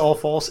them not that it's all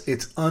false.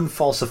 It's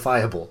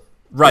unfalsifiable.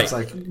 Right. It's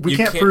like we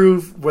can't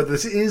prove whether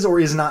this is or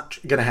is not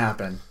going to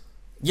happen.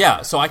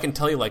 Yeah, so I can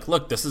tell you, like,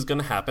 look, this is going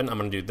to happen. I'm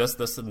going to do this,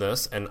 this, and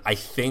this, and I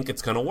think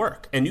it's going to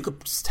work. And you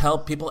could tell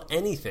people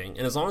anything.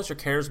 And as long as you're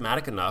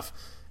charismatic enough,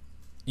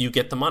 you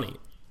get the money.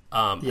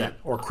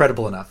 Or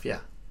credible enough,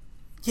 yeah.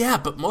 Yeah,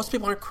 but most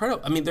people aren't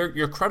credible. I mean,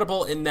 you're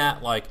credible in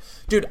that, like,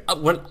 dude,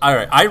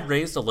 I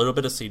raised a little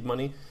bit of seed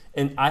money,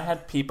 and I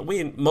had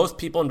most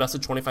people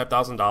invested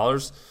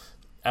 $25,000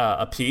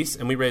 a piece,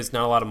 and we raised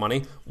not a lot of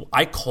money.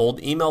 I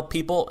cold emailed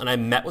people, and I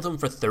met with them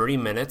for 30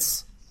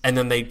 minutes, and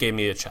then they gave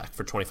me a check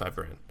for $25,000.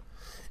 Right.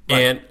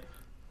 And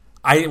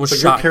I was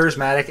shocked. You're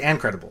charismatic and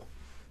credible.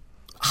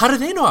 How do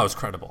they know I was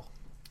credible?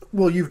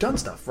 Well, you've done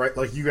stuff, right?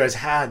 Like you guys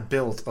had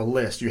built a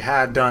list, you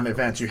had done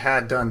events, you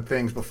had done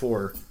things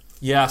before.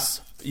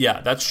 Yes.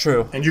 Yeah, that's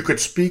true. And you could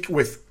speak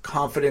with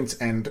confidence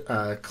and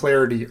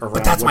clarity around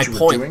but that's what my you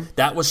point. were doing.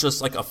 That was just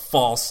like a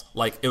false,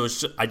 like it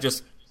was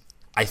just,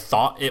 I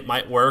thought it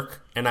might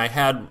work, and I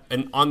had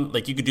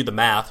like you could do the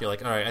math. You're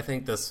like, all right, I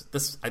think this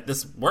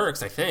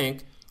works. I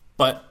think,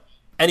 but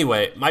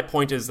anyway, my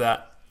point is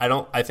that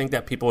I think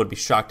that people would be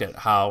shocked at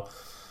how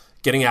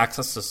getting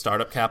access to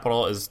startup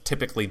capital is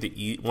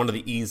typically one of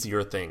the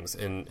easier things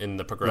in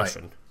the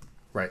progression.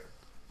 Right.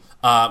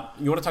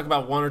 You want to talk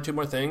about one or two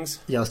more things?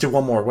 Yeah, let's do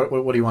one more.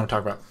 What do you want to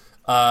talk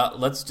about?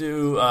 Let's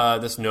do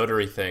this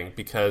notary thing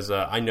because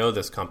I know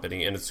this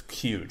company and it's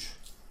huge.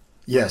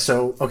 Yeah,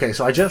 so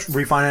I just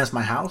refinanced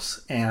my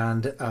house,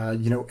 and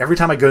every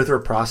time I go through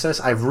a process,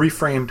 I've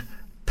reframed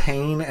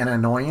pain and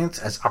annoyance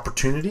as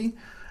opportunity.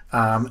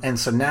 And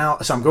so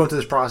I'm going through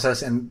this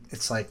process, and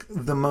it's like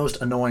the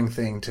most annoying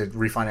thing to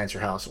refinance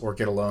your house or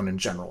get a loan in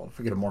general, if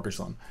you get a mortgage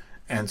loan.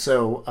 And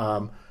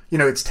so,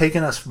 it's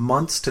taken us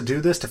months to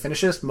do this, to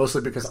finish this,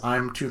 mostly because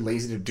I'm too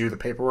lazy to do the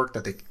paperwork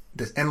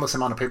this endless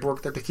amount of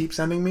paperwork that they keep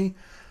sending me.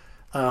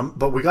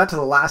 But we got to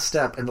the last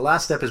step, and the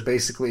last step is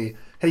basically,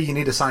 hey, you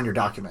need to sign your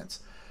documents.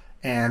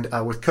 And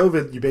with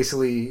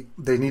COVID,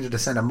 they needed to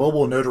send a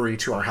mobile notary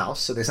to our house.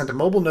 So they sent a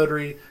mobile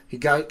notary.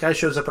 Guy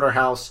shows up at our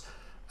house.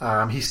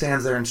 He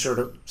stands there and sort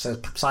of says,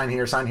 sign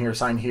here, sign here,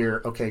 sign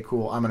here. Okay,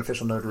 cool. I'm an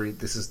official notary.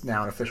 This is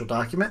now an official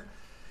document.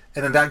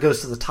 And then that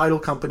goes to the title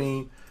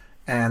company,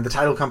 and the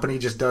title company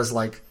just does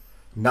like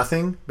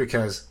nothing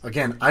because,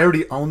 again, I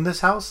already own this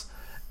house,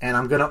 and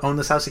I'm going to own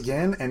this house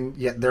again, and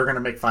yet they're going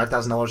to make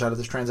 $5,000 out of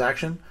this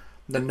transaction.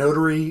 The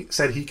notary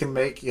said he can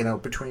make,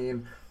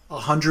 between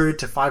 $100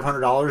 to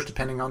 $500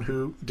 depending on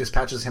who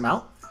dispatches him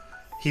out.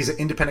 He's an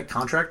independent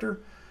contractor.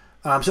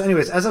 So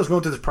anyways, as I was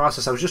going through this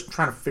process, I was just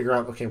trying to figure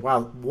out, okay,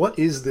 wow, what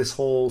is this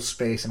whole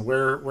space and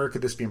where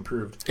could this be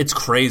improved? It's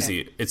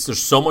crazy.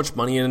 There's so much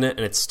money in it,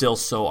 and it's still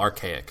so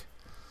archaic.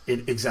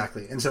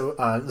 Exactly. And so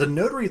the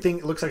notary thing,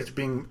 it looks like it's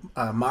being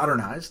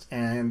modernized,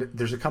 and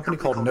there's a company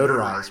called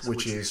Notarize,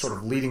 which is sort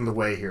of leading the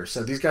way here.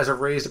 So these guys have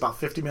raised about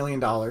 $50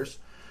 million.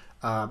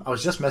 I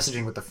was just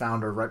messaging with the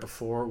founder right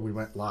before we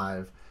went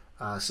live,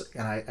 and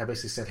I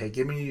basically said, hey,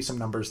 give me some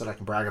numbers that I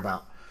can brag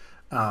about.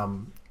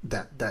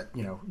 That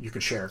you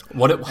could share.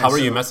 How are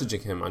you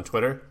messaging him on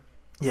Twitter?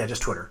 Yeah,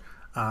 just Twitter.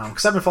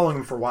 because I've been following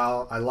them for a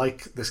while. I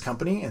like this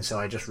company, and so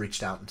I just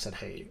reached out and said,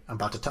 "Hey, I'm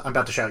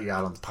about to shout you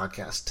out on the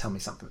podcast. Tell me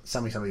something.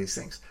 Tell me some of these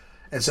things."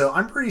 And so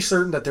I'm pretty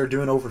certain that they're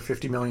doing over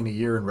 $50 million a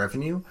year in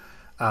revenue.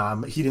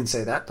 He didn't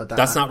say that, but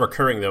that's not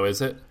recurring though,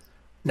 is it?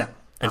 No.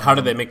 And how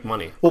do they make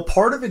money? Well,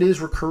 part of it is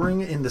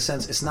recurring in the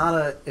sense it's not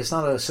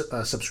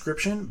a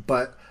subscription,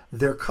 but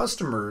their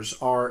customers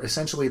are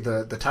essentially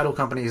the title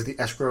companies, the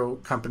escrow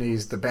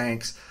companies, the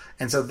banks,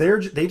 and so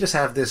they just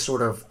have this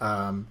sort of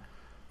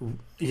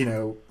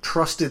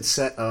trusted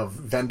set of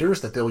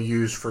vendors that they'll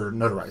use for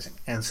notarizing.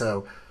 And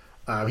so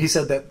he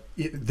said that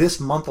this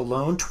month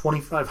alone,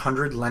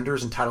 2,500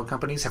 lenders and title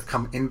companies have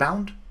come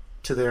inbound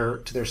to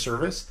their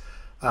service.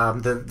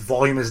 The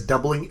volume is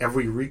doubling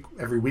every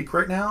week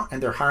right now,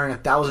 and they're hiring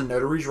 1,000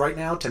 notaries right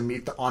now to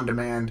meet the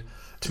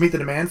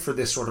demand for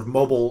this sort of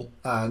mobile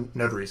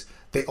notaries.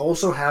 They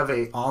also have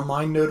a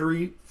online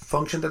notary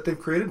function that they've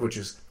created, which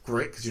is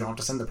great because you don't have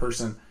to send the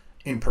person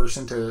in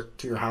person to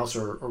your house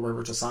or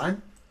wherever to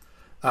sign.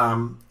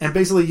 And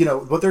basically,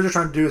 what they're just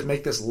trying to do is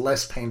make this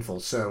less painful.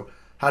 So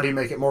how do you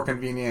make it more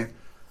convenient?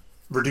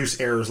 Reduce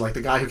errors. Like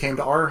the guy who came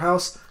to our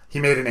house, he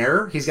made an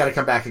error. He's got to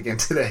come back again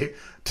today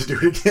to do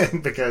it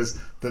again because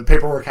the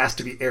paperwork has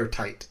to be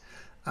airtight.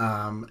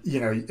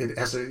 It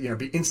has to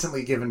be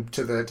instantly given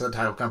to the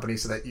title company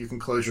so that you can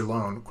close your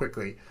loan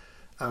quickly.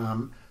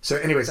 So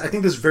anyways, I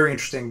think this is very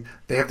interesting.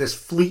 They have this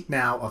fleet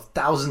now of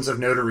thousands of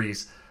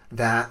notaries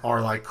that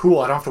are like, cool,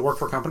 I don't have to work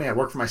for a company. I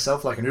work for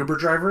myself like an Uber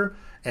driver.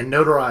 And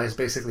Notarize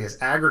basically has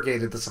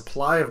aggregated the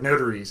supply of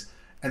notaries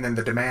and then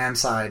the demand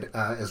side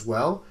as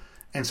well.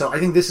 And so I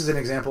think this is an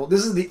example.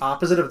 This is the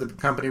opposite of the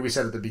company we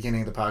said at the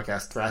beginning of the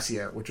podcast,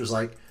 Thrasio, which was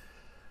like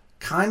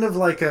kind of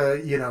like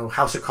a,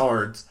 house of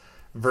cards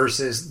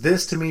versus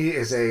this to me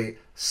is a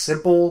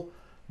simple,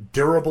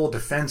 durable,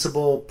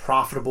 defensible,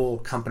 profitable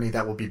company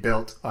that will be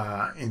built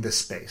in this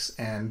space.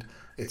 And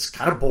it's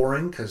kind of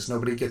boring because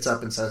nobody gets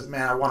up and says,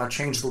 man, I want to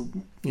change the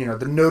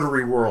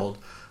notary world.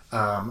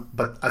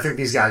 But I think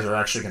these guys are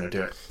actually going to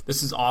do it.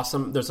 This is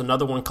awesome. There's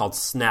another one called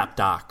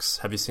SnapDocs.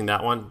 Have you seen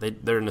that one?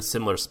 They're in a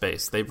similar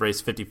space. They've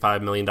raised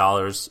 $55 million,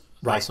 right.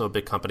 Also a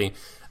big company.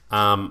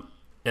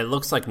 It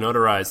looks like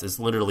Notarize is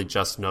literally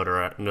just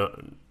Notary,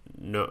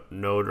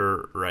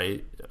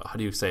 right? How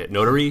do you say it?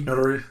 Notary?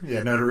 Notary,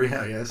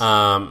 I guess.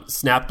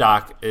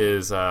 SnapDoc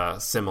is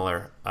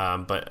similar,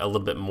 but a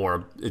little bit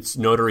more. It's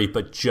Notary,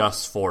 but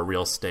just for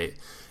real estate.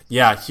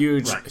 Yeah,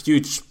 huge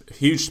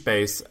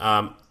space.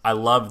 I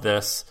love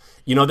this.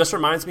 This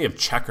reminds me of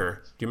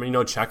Checker. Do you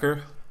know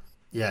Checker?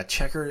 Yeah,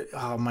 Checker.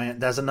 Oh man,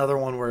 that's another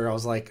one where I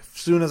was like,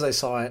 as soon as I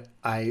saw it,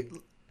 I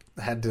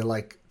had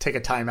to take a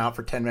time out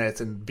for 10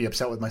 minutes and be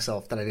upset with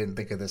myself that I didn't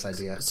think of this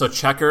idea. So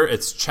Checker,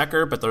 it's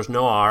checker, but there's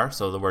no R.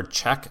 So the word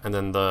check and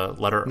then the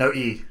letter no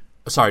E.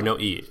 Sorry, no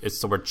E.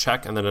 It's the word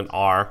check and then an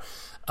R.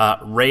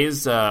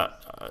 Raised $150,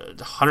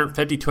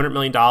 $200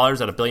 million at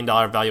 $1 billion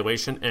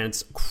valuation, and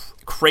it's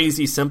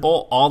crazy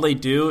simple. All they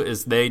do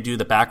is they do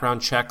the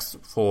background checks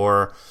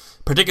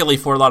particularly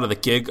for a lot of the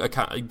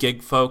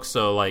gig folks.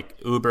 So like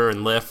Uber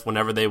and Lyft,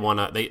 whenever they want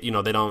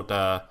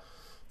to,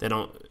 they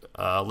don't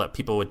let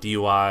people with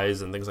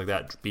DUIs and things like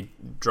that be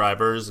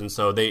drivers, and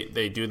so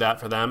they do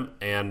that for them.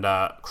 And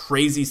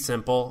crazy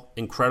simple,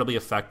 incredibly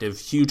effective,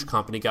 huge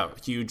company,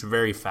 got huge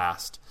very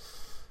fast.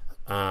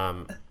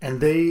 And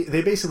they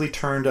basically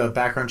turned a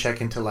background check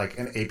into like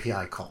an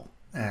API call,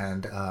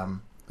 and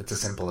it's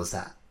as simple as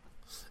that.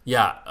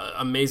 Yeah,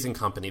 amazing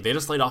company. They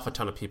just laid off a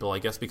ton of people, I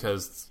guess,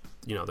 because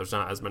there's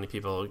not as many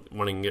people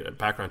wanting to get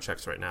background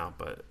checks right now.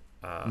 But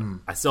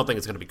I still think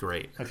it's going to be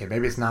great. Okay,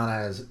 maybe it's not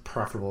as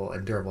profitable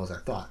and durable as I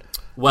thought.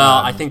 Well,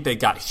 I think they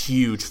got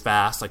huge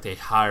fast. Like they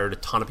hired a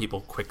ton of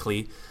people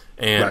quickly,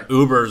 and right.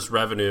 Uber's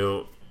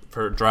revenue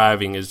for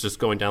driving is just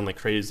going down like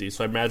crazy.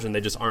 So I imagine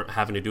they just aren't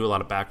having to do a lot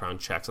of background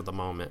checks at the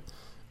moment.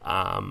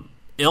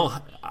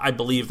 I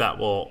believe that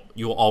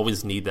you will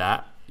always need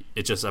that.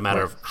 It's just a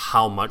matter of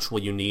how much will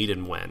you need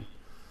and when.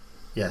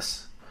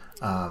 Yes.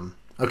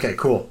 Okay,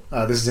 cool.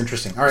 This is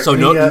interesting. All right. So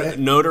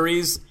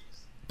notaries,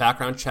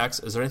 background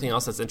checks. Is there anything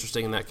else that's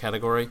interesting in that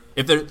category?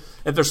 If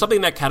there's something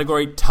in that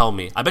category, tell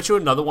me. I bet you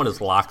another one is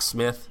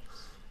locksmith.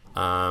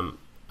 I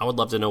would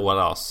love to know what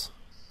else.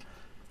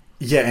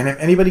 Yeah, and if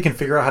anybody can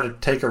figure out how to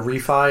take a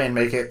refi and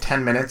make it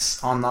 10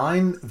 minutes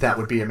online, that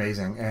would be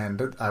amazing,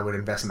 and I would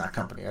invest in that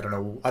company. I don't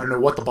know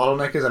what the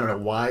bottleneck is. I don't know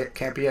why it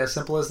can't be as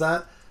simple as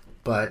that,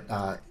 but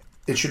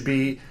it should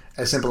be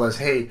as simple as,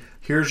 hey,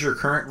 here's your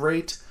current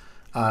rate.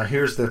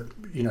 Here's the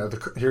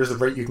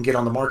rate you can get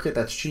on the market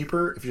that's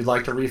cheaper. If you'd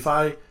like to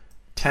refi,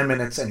 10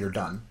 minutes and you're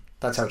done.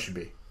 That's how it should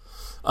be.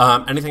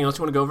 Anything else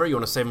you want to go over? You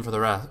want to save them for the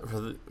rest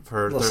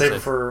for Thursday? Save it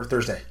for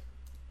Thursday.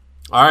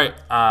 All right.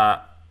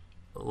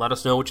 Let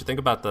us know what you think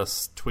about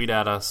this. Tweet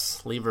at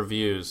us, leave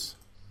reviews,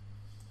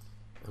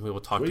 and we will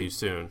talk to you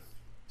soon.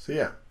 See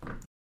ya.